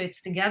all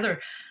fits together,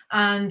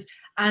 and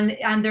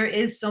there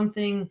is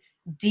something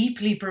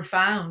deeply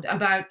profound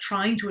about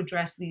trying to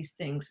address these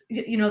things,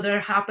 that are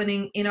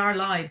happening in our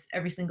lives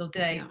every single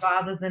day,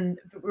 rather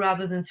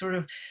than sort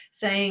of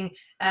saying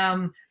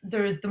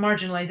there's the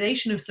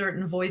marginalization of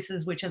certain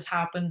voices, which has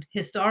happened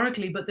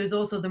historically, but there's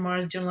also the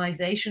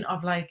marginalization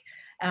of like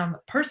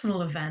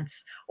personal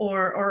events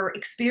or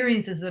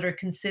experiences that are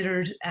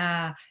considered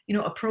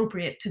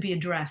appropriate to be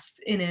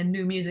addressed in a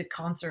new music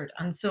concert.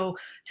 And so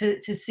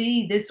to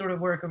see this sort of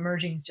work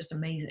emerging is just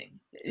amazing.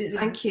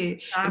 Thank you.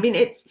 I mean,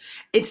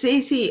 it's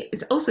easy.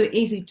 It's also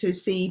easy to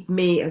see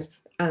me as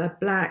a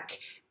black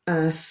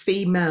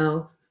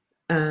female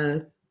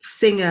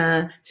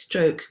singer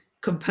stroke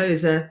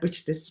composer,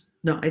 which is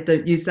not, I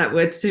don't use that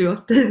word too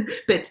often,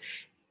 but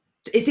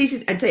it's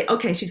easy to say,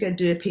 okay, she's going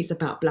to do a piece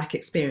about black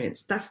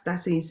experience.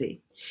 That's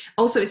easy.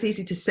 Also, it's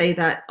easy to say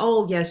that,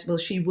 oh yes, well,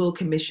 she will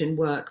commission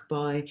work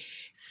by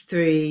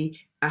 3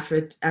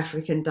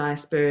 African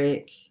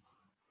diasporic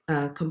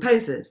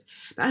composers.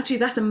 But actually,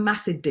 that's a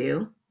massive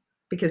deal,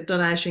 because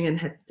Donna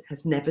Ashingen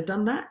has never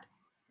done that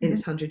in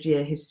its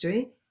 100-year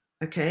history.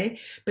 Okay,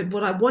 but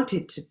what I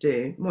wanted to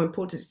do, more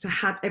important, is to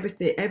have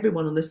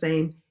everyone on the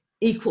same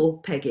equal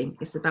pegging.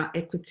 It's about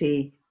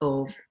equity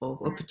of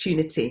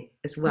opportunity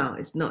as well.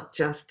 It's not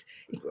just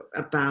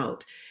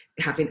about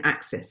having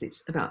access.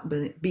 It's about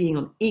being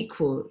on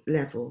equal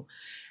level.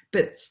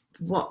 But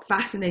what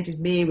fascinated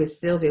me with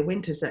Sylvia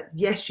Wynter is that,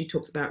 yes, she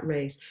talks about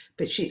race,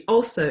 but she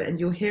also, and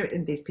you'll hear it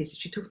in these pieces,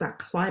 she talks about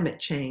climate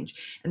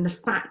change and the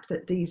fact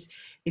that these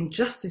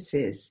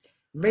injustices,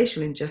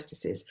 racial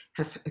injustices,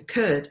 have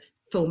occurred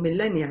for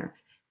millennia,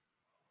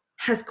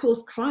 has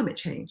caused climate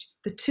change.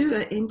 The two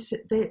are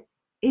they're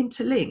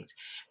interlinked,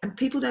 and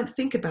people don't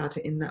think about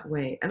it in that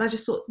way. And I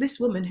just thought, this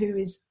woman who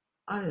is,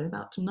 I don't know,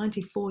 about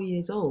 94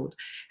 years old,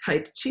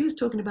 she was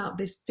talking about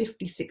this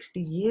 50,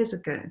 60 years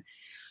ago.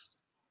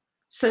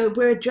 So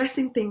we're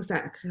addressing things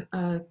that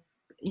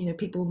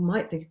people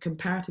might think are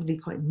comparatively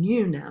quite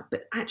new now,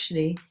 but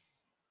actually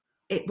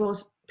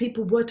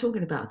people were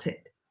talking about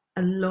it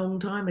a long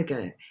time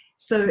ago.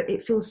 So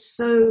it feels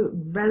so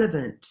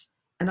relevant,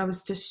 and I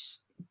was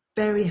just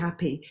very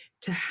happy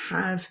to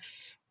have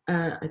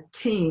a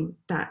team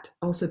that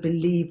also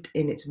believed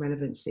in its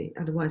relevancy.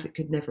 Otherwise, it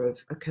could never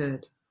have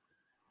occurred.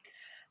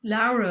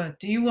 Laura,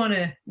 do you want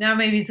to, now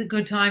maybe it's a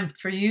good time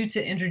for you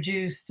to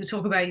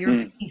talk about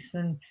your piece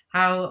and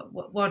how,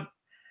 what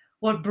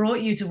brought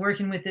you to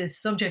working with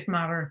this subject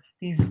matter,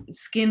 these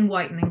skin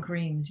whitening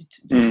creams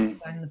in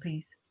the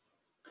piece?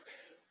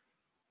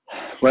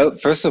 Well,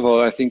 first of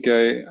all, I think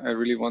I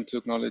really want to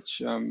acknowledge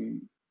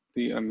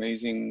the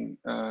amazing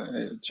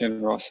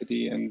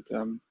generosity and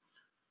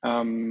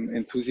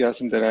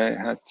enthusiasm that I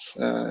had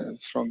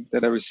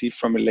that I received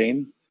from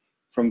Elaine,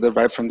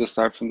 right from the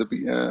start,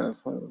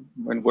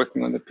 when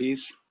working on the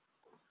piece.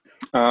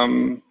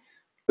 The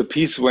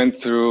piece went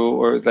through,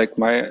 or like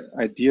my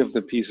idea of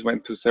the piece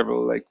went through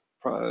several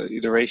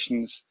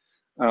iterations.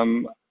 I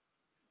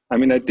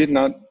mean,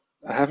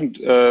 I haven't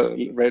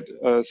read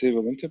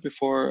Sylvia Wynter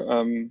before.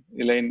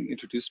 Elaine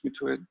introduced me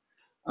to it,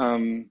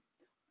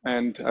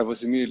 and I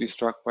was immediately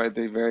struck by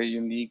the very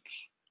unique.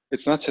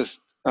 It's not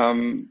just a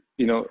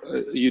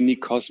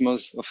unique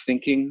cosmos of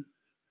thinking,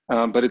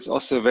 but it's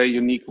also a very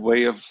unique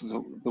way of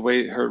the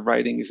way her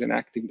writing is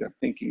enacting that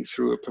thinking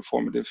through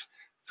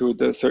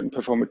the certain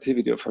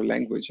performativity of her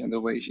language and the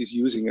way she's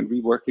using and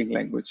reworking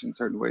language in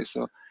certain ways.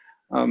 So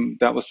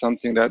that was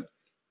something that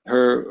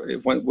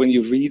when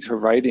you read her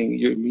writing,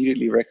 you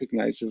immediately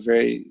recognize a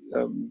very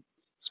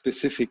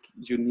specific,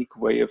 unique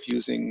way of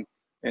using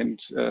and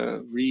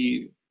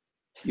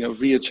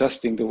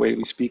readjusting the way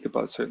we speak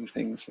about certain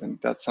things. And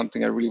that's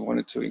something I really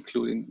wanted to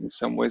include in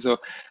some way. So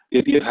the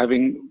idea of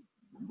having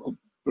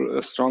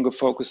a stronger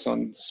focus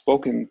on the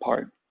spoken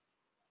part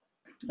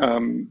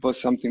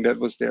was something that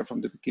was there from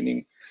the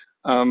beginning.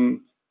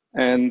 And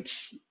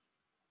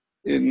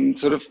in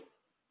sort of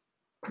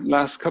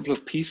last couple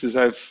of pieces,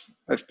 I've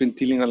been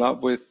dealing a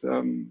lot with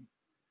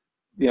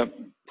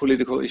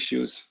political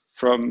issues,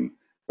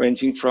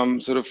 ranging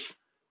from sort of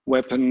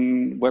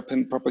weapon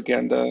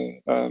propaganda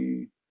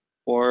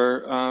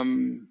or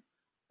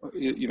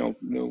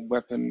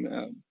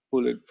weapon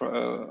bullet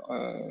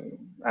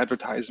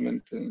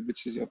advertisement,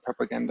 which is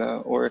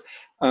propaganda, or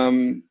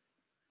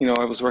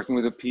I was working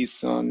with a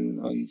piece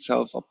on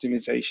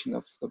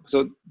self-optimization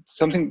so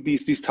something.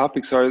 These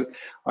topics are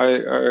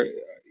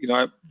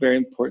very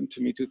important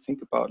to me to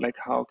think about. Like,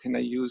 how can I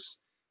use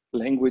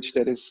language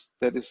that is,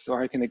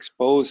 or I can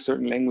expose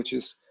certain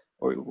languages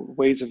or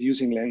ways of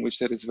using language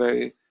that is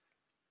very,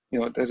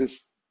 that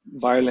is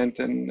violent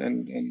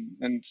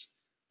and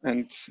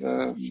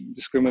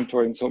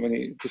discriminatory in so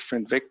many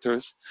different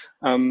vectors.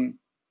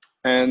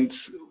 And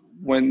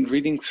when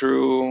reading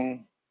through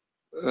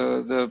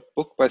the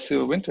book by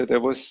Sylvia Wynter, there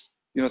was,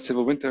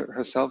 Sylvia Wynter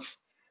herself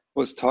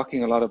was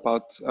talking a lot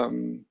about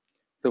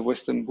the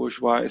Western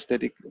bourgeois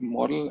aesthetic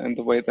model and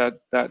the way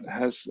that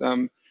has,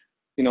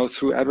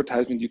 through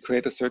advertisement, you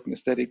create a certain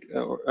aesthetic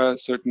or a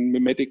certain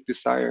mimetic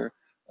desire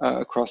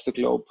across the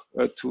globe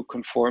to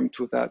conform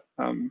to that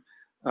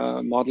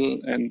model.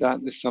 And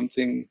that is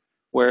something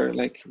where,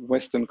 like,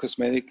 Western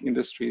cosmetic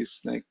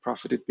industries like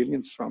profited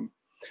billions from.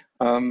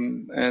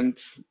 And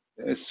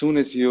as soon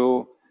as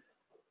you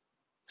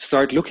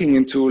start looking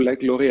into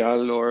like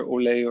L'Oreal or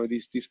Olay or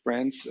these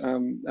brands,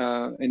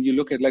 and you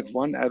look at like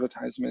one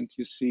advertisement,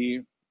 you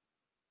see,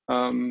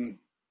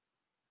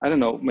 I don't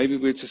know, maybe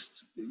we're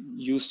just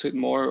used to it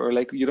more, or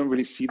like you don't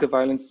really see the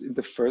violence in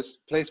the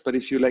first place. But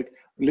if you like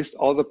list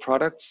all the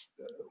products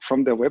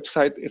from their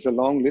website, it's a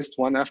long list,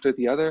 one after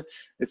the other.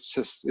 It's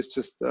just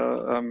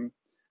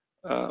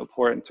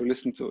abhorrent to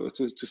listen to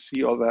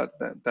see all that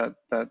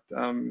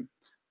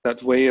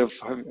way of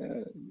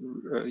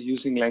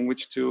using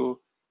language to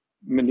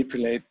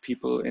manipulate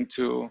people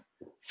into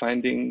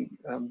finding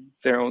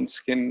their own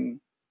skin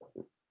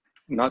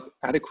not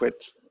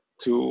adequate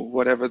to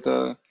whatever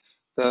the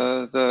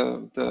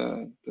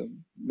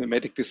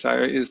mimetic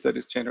desire is that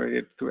is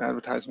generated through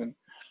advertisement.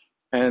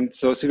 And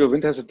so Sylvia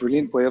Wynter has a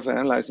brilliant way of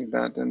analyzing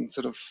that and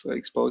sort of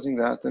exposing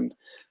that. And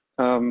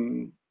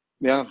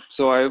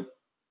so I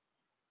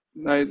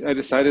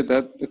decided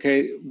that,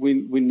 okay,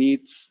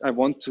 I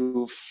want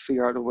to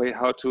figure out a way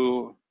how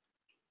to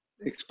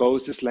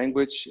expose this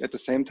language. At the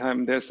same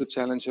time, there's the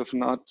challenge of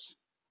not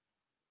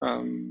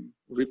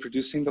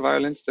reproducing the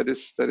violence that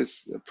is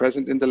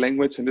present in the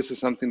language. And this is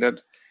something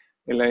that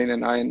Elaine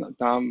and I and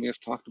Dam, we have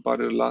talked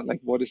about it a lot, like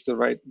what is the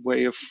right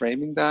way of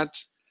framing that,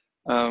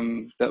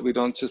 that we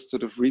don't just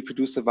sort of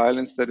reproduce the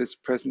violence that is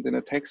present in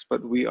a text,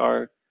 but we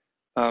are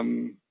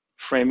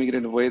framing it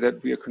in a way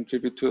that we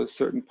contribute to a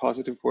certain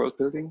positive world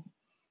building.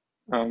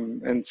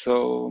 And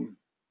so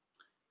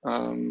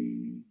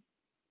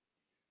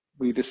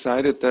we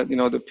decided that,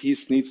 the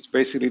piece needs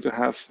basically to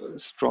have a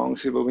strong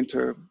Sylvia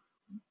Wynter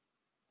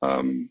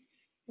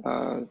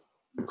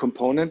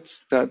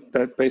components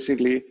that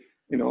basically,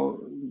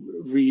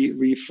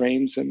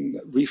 reframes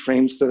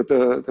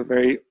the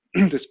very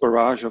this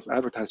barrage of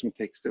advertisement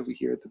text that we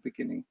hear at the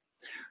beginning.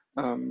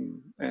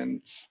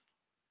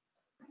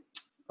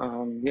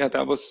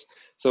 That was,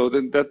 so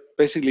that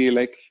basically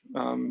like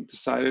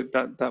decided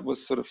that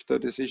was sort of the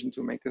decision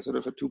to make a sort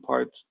of a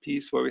two-part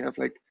piece where we have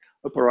like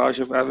a barrage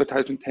of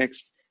advertisement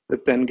text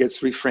that then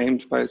gets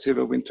reframed by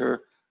Sylvia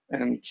Wynter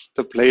and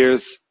the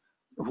players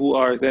who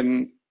are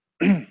then,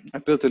 I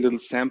built a little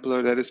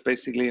sampler that is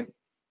basically,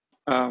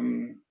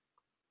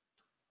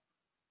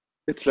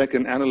 it's like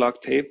an analog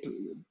tape.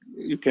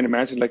 You can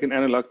imagine like an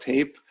analog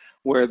tape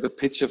where the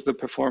pitch of the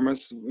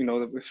performers,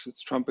 if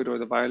it's trumpet or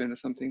the violin or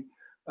something,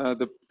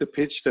 the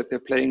pitch that they're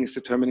playing is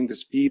determining the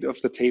speed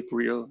of the tape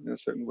reel in a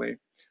certain way.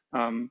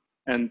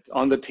 And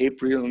on the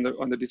tape reel,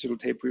 on the digital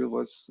tape reel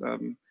was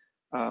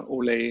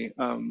Olay,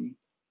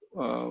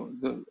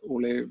 the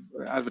Olay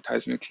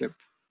advertisement clip.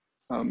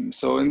 And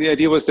the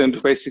idea was then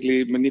to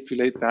basically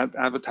manipulate that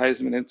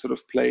advertisement and sort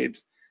of play it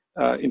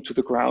into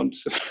the ground,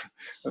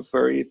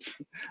 buried,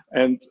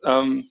 and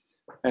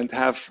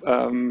have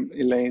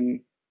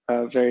Elaine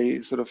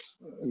very sort of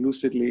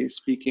lucidly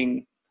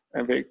speaking,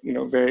 and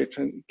very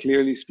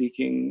clearly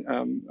speaking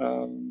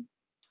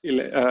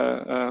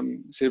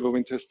Sylvia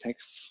Wynter's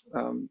texts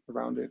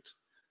around it.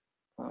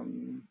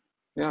 And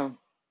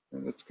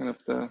that's kind of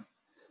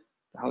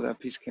how that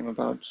piece came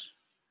about.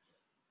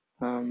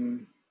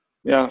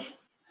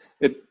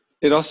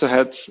 It also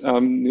had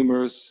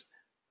numerous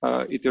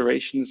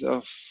iterations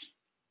of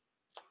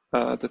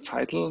the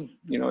title.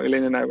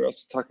 Elaine and I were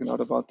also talking a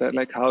lot about that.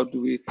 Like, how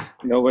do we,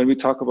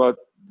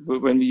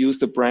 when we use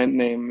the brand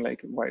name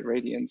like White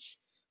Radiance,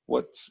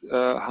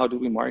 how do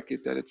we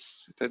market that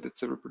it's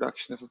a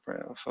reproduction of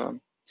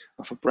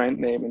a brand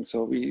name? And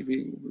so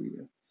we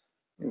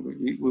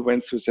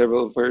went through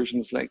several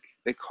versions. Like,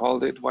 they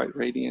called it White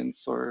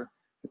Radiance, or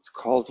it's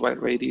called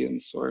White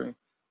Radiance, or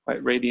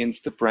White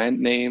Radiance the brand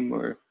name,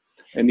 or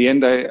in the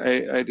end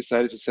I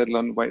decided to settle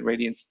on White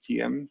Radiance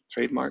TM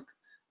trademark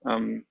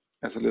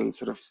as a little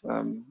sort of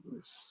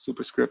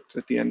superscript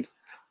at the end.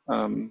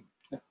 I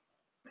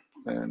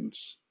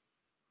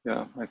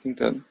think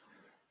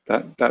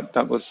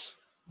that was,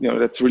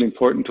 that's really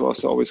important to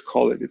also always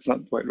call it. It's not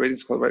White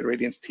Radiance, it's called White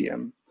Radiance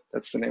TM.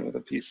 That's the name of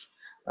the piece.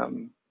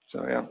 That's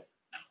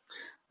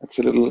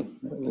a little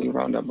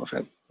roundup of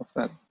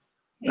that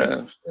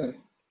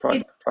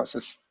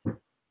process.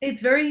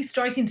 It's very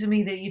striking to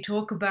me that you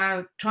talk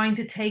about trying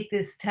to take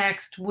this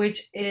text,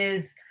 which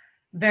is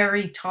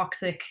very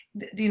toxic,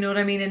 do you know what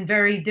I mean, and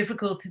very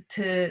difficult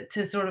to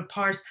sort of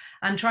parse,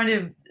 and trying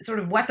to sort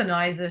of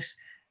weaponize it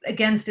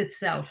against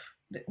itself,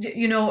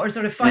 you know, or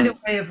sort of find a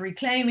way of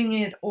reclaiming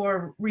it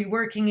or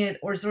reworking it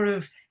or sort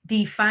of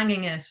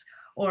defanging it,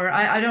 or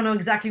I don't know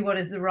exactly what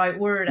is the right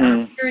word. And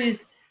I'm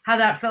curious how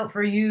that felt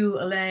for you,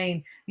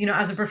 Elaine, you know,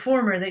 as a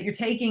performer, that you're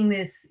taking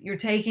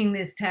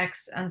this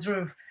text and sort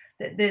of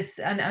this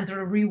and sort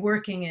of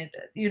reworking it.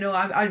 You know,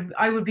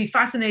 I would be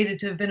fascinated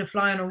to have been a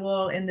fly on a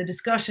wall in the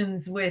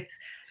discussions with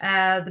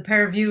the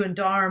pair of you and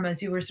Dharm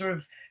as you were sort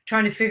of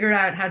trying to figure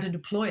out how to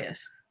deploy it.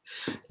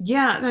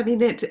 Yeah, I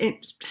mean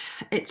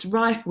it's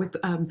rife with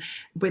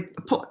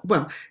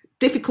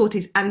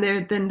difficulties, and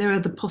then there are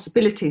the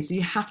possibilities.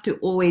 You have to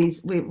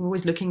we're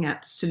always looking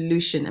at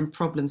solution and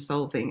problem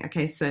solving.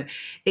 Okay, so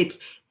it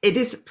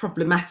is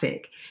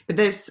problematic, but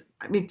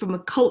I mean, from a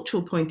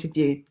cultural point of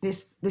view,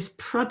 this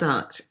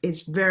product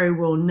is very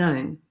well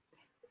known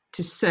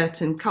to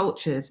certain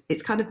cultures.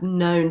 It's kind of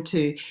known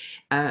to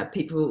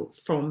people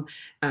from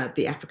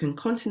the African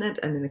continent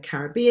and in the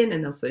Caribbean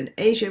and also in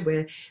Asia,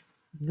 where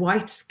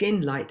white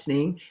skin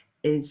lightening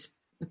is,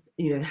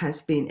 you know,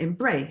 has been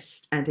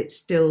embraced, and it's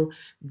still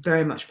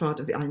very much part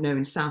of it. I know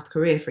in South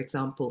Korea, for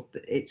example,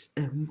 it's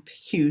a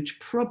huge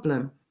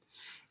problem.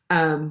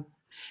 And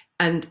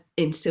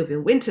in Sylvia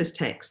Wynter's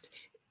text,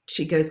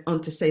 she goes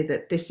on to say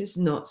that this is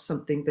not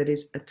something that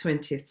is a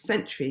 20th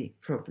century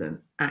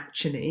problem.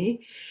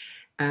 Actually,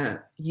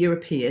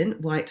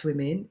 European white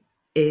women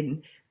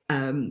in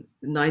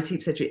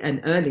 19th century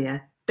and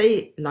earlier,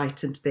 they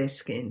lightened their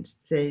skins.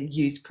 They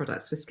used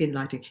products for skin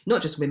lightening,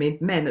 not just women,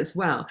 men as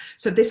well.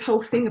 So this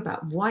whole thing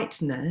about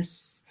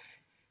whiteness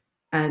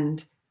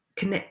and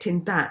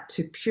connecting that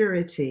to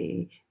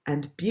purity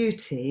and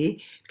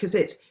beauty,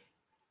 because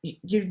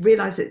you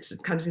realize it's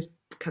kind of this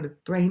kind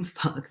of brain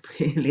fog,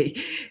 really,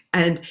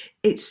 and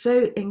it's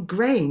so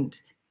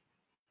ingrained,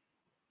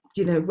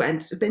 you know.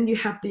 And then you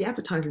have the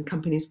advertising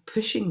companies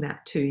pushing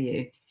that to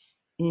you,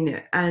 you know,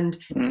 and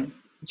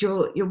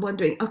you're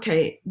wondering,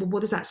 okay, well,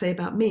 what does that say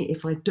about me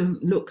if I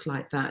don't look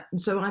like that?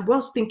 And so I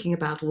was thinking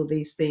about all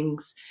these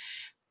things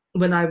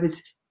when I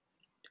was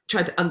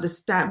trying to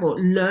understand,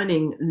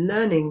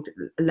 learning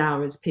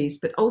Laura's piece,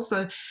 but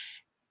also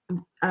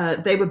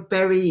they were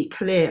very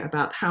clear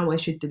about how I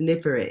should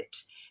deliver it,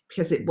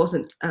 because it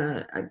wasn't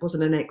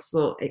an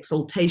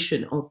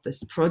exaltation of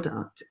this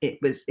product. It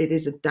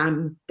is a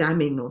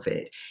damning of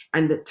it,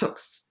 and the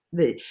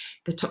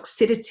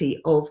toxicity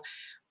of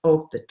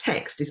the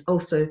text is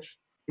also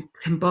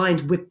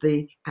combined with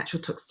the actual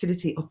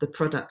toxicity of the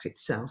product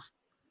itself,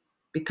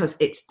 because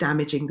it's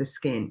damaging the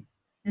skin.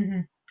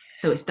 Mm-hmm.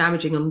 So it's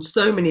damaging on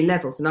so many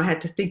levels, and I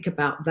had to think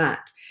about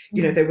that.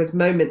 You know, there was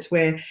moments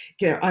where,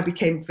 you know, I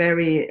became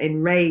very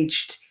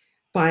enraged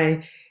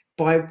by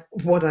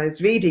what I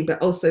was reading,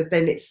 but also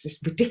then it's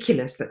just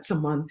ridiculous that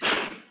someone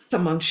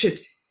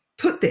should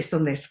put this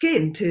on their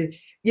skin to,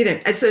 you know.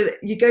 And so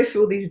you go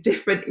through all these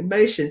different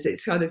emotions.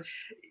 It's kind of,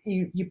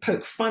 you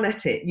poke fun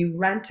at it, you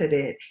rant at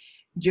it,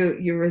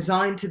 you're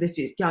resigned to this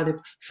kind of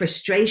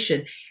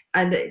frustration,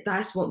 and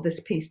that's what this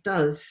piece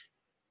does.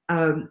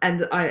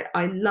 And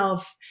I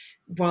love,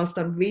 whilst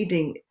I'm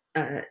reading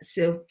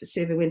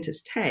Sylvia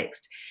Wynter's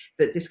text,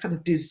 that this kind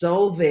of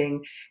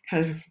dissolving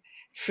kind of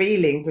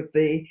feeling with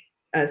the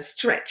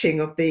stretching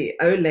of the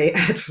Olay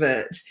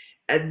advert.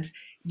 And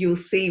you'll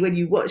see when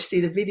you see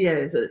the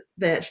videos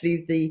that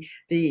actually the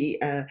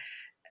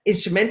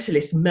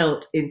instrumentalists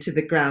melt into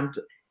the ground,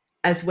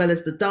 as well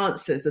as the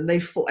dancers, and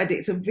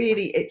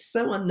it's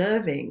so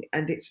unnerving,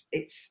 and it's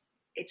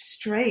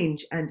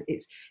strange, and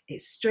it's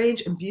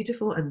strange and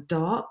beautiful and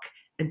dark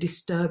and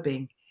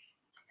disturbing,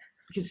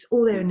 because it's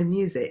all there in the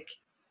music,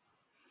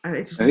 and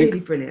it's really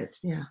brilliant.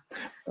 Yeah.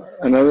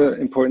 Another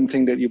important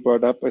thing that you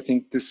brought up, I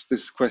think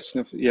this question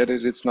of that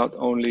it's not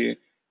only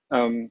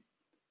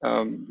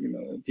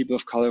people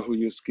of color who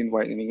use skin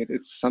whitening.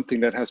 It's something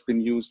that has been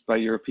used by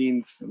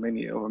Europeans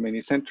over many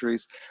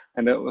centuries.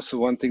 And that was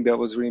one thing that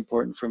was really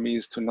important for me,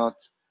 is to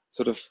not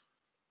sort of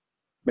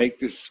make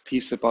this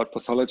piece about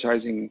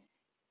pathologizing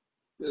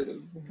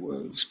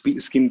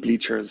skin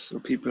bleachers or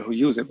people who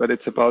use it, but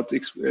it's about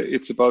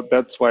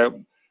that's why I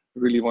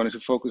really wanted to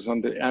focus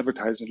on the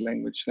advertisement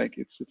language. Like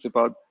it's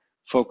about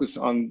focus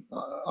on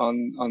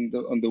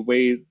the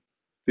way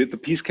the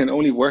piece can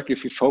only work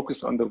if you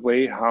focus on the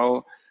way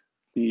how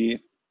if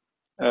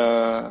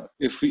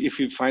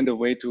we find a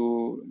way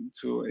to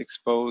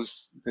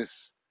expose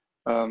this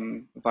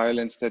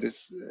violence that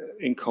is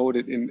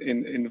encoded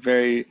in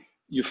very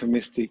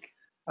euphemistic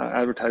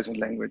advertisement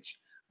language.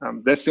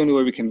 That's the only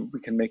way we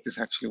can make this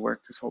actually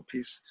work, this whole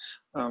piece.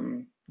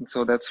 And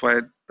so that's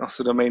why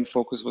also the main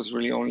focus was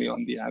really only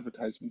on the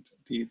advertisement,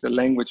 the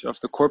language of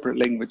the corporate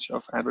language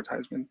of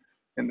advertisement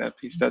in that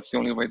piece. That's the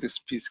only way this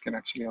piece can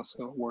actually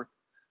also work,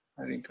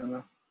 I think,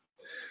 on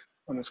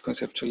this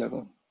conceptual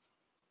level.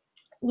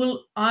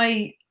 Well,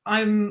 I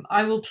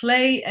will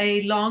play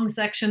a long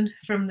section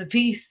from the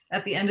piece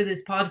at the end of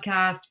this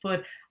podcast,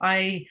 but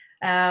I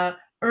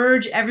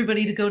urge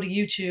everybody to go to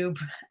YouTube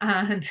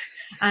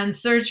and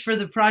search for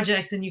the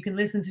project, and you can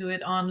listen to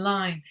it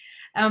online.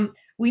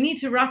 We need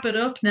to wrap it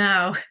up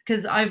now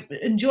because I've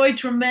enjoyed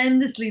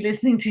tremendously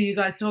listening to you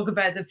guys talk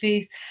about the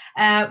piece,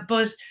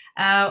 but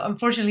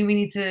unfortunately we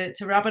need to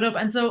wrap it up.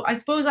 And so I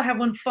suppose I have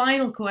one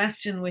final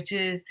question, which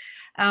is,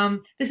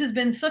 this has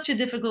been such a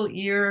difficult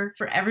year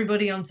for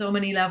everybody on so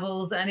many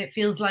levels, and it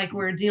feels like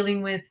we're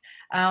dealing with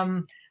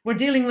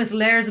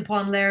layers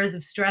upon layers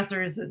of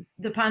stressors.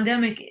 The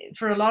pandemic,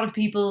 for a lot of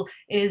people,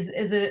 is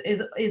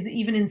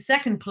even in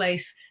second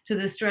place to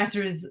the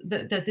stressors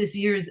that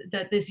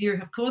this year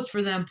have caused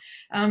for them.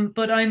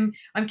 But I'm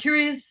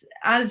curious,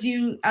 as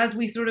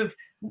we sort of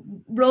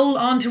roll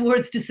on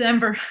towards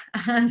December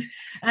and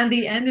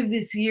the end of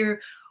this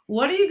year,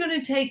 what are you going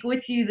to take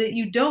with you that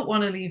you don't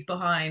want to leave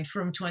behind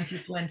from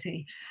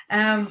 2020?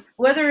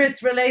 Whether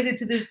it's related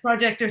to this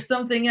project or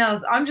something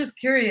else, I'm just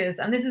curious.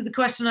 And this is the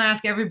question I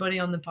ask everybody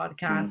on the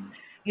podcast.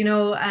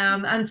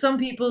 And some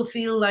people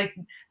feel like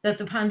that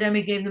the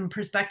pandemic gave them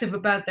perspective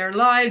about their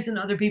lives, and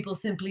other people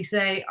simply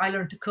say, I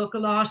learned to cook a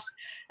lot,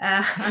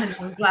 and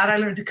I'm glad I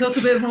learned to cook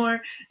a bit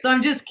more. So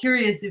I'm just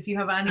curious if you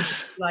have anything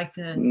you'd like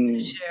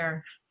to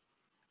share.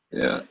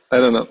 Yeah, I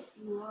don't know.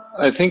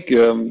 I think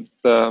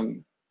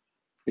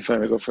if I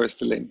may go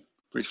first, Elaine,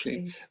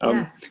 briefly.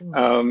 Yes.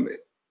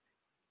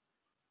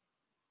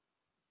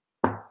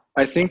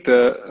 I think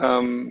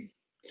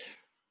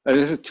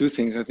there's two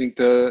things. I think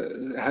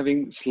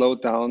having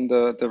slowed down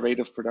the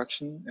rate of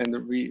production and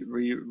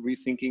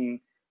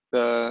rethinking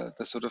the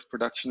sort of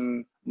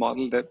production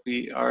model that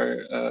we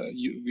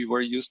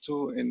were used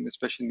to,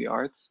 especially in the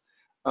arts,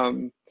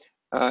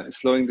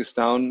 slowing this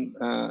down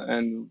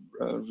and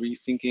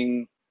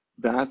rethinking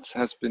that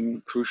has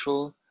been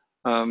crucial.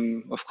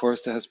 Of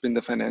course, there has been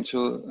the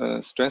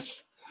financial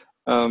stress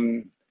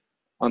on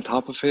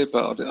top of it,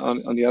 but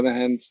on the other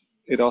hand,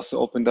 it also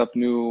opened up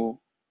new,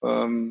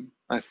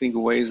 I think,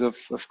 ways of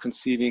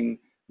conceiving,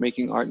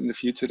 making art in the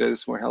future that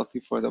is more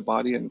healthy for the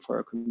body and for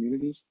our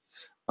communities.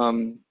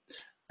 And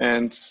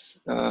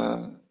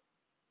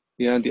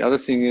the other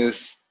thing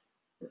is,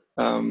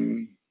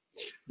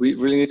 we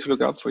really need to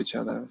look out for each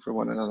other, for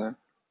one another,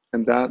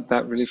 and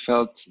that really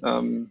felt,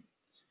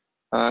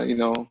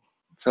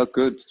 felt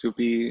good to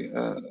be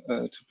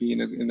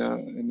in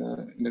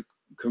a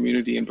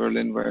community in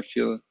Berlin where I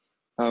feel,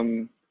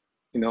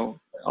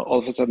 all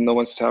of a sudden no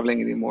one's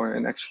traveling anymore,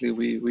 and actually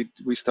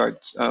we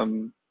start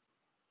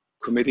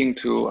committing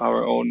to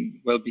our own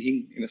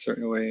well-being in a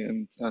certain way,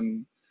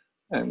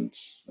 and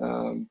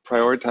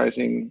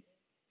prioritizing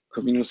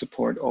communal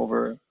support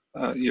over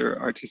your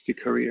artistic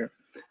career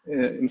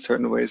in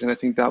certain ways. And I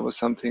think that was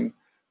something.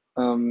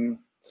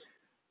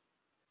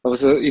 That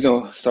was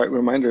a stark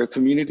reminder.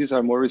 Communities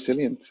are more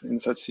resilient in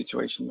such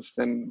situations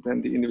than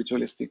the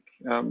individualistic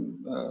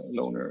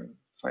loner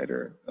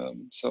fighter.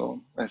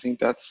 So I think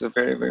that's a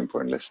very, very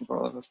important lesson for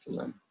all of us to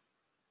learn.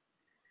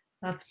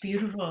 That's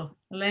beautiful.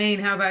 Elaine,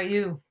 how about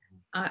you?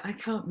 I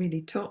can't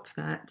really top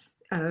that.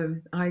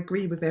 I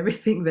agree with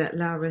everything that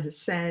Laura has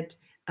said,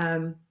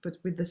 but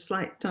with the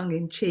slight tongue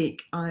in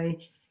cheek,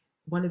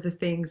 one of the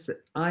things that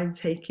I'm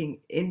taking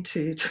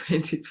into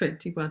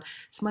 2021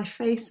 is my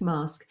face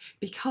mask,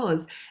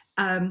 because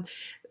I'm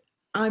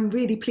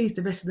really pleased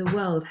the rest of the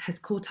world has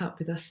caught up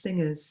with us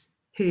singers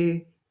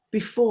who,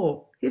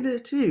 before,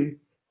 hitherto,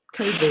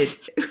 COVID,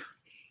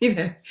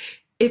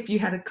 if you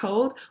had a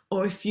cold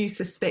or if you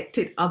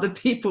suspected other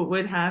people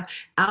would have,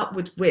 out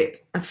would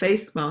whip a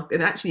face mask.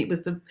 And actually it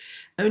was the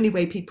only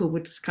way people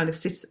would just kind of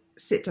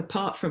sit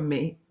apart from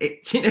me,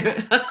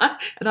 and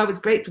I was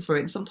grateful for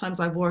it. And sometimes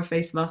I wore a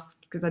face mask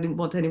because I didn't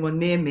want anyone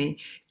near me.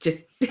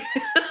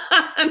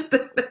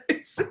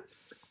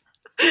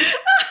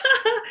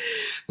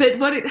 But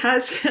what it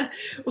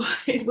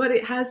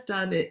has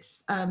done,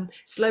 it's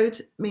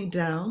slowed me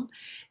down.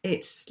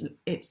 It's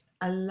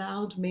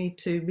allowed me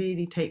to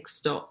really take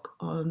stock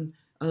on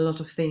a lot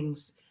of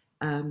things,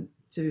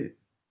 to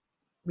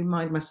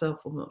remind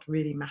myself of what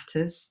really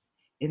matters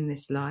in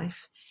this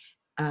life,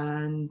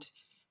 and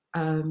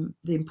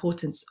the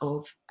importance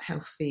of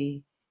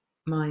healthy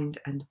mind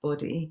and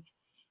body,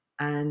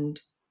 and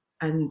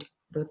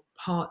the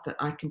part that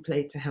I can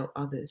play to help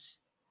others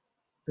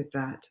with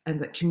that,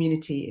 and that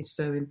community is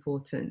so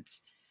important.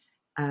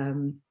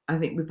 I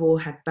think we've all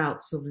had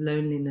bouts of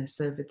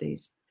loneliness over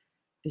these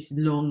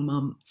long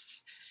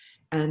months,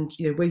 and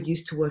we're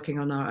used to working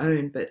on our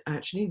own, but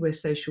actually we're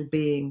social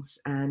beings,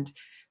 and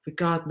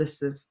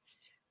regardless of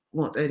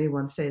what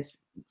anyone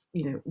says,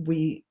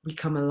 we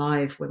come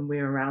alive when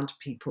we're around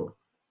people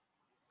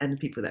and the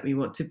people that we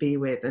want to be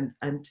with, and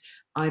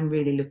I'm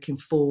really looking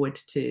forward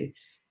to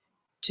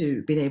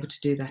being able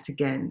to do that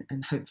again,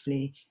 and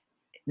hopefully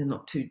in a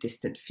not too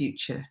distant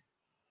future.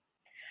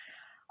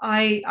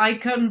 I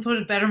couldn't put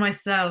it better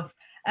myself.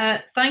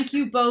 Thank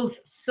you both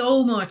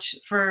so much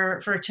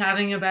for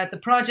chatting about the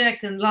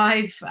project and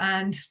life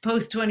and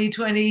post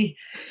 2020,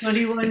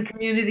 21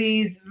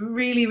 communities.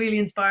 Really, really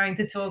inspiring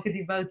to talk with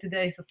you both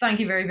today. So thank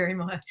you very, very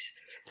much.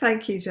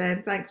 Thank you,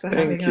 Jen. Thanks for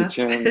having us. Thank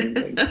you,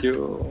 Jen. Thank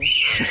you.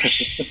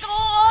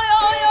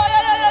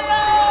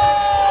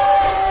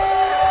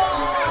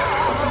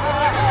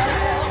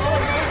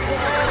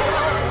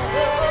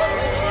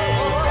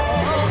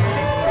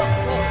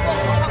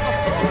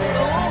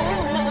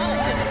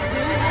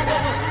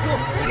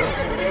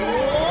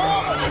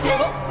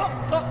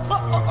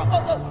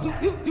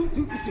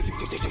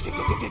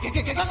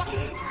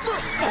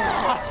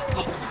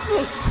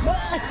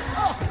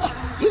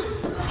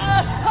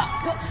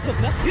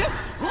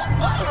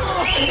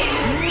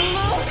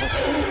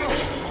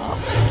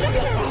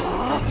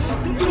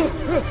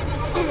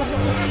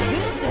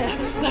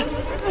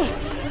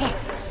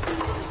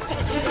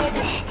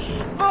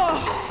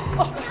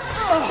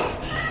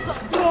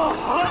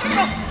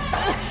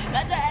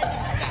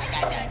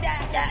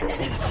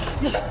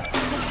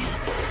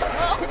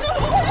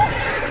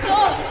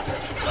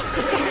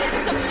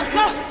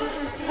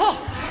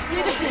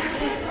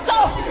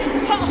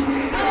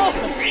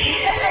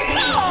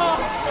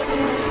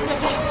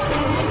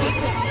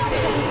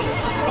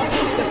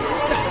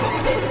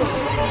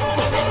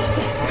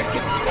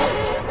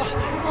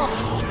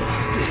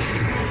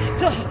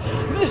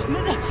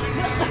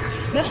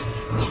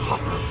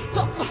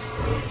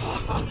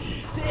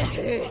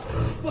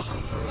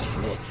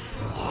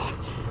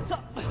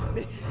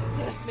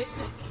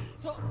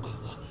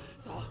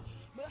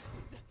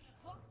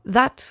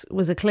 That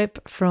was a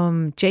clip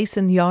from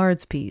Jason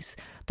Yard's piece,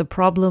 The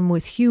Problem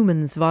with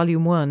Humans,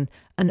 Volume 1,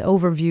 an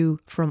overview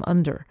from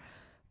under,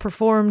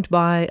 performed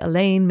by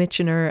Elaine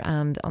Michener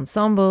and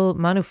Ensemble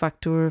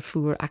Manufaktur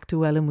für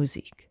Aktuelle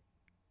Musik.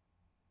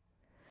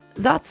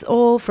 That's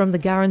all from the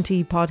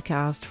Guarantee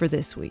podcast for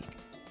this week.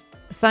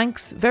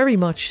 Thanks very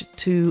much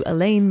to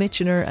Elaine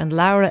Michener and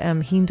Laura M.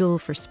 Hindle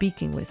for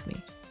speaking with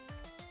me.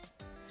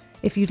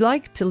 If you'd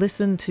like to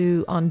listen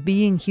to On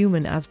Being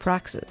Human as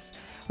Praxis,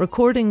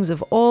 recordings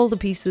of all the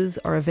pieces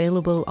are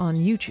available on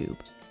YouTube.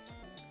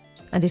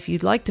 And if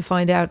you'd like to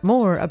find out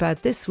more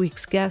about this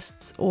week's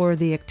guests or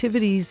the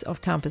activities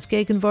of Campus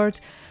Gegenwart,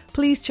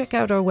 please check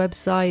out our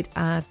website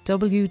at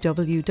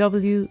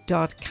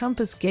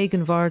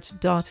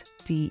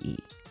www.campusgegenwart.de.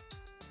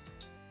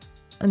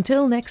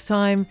 Until next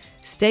time,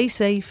 stay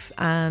safe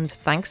and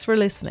thanks for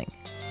listening.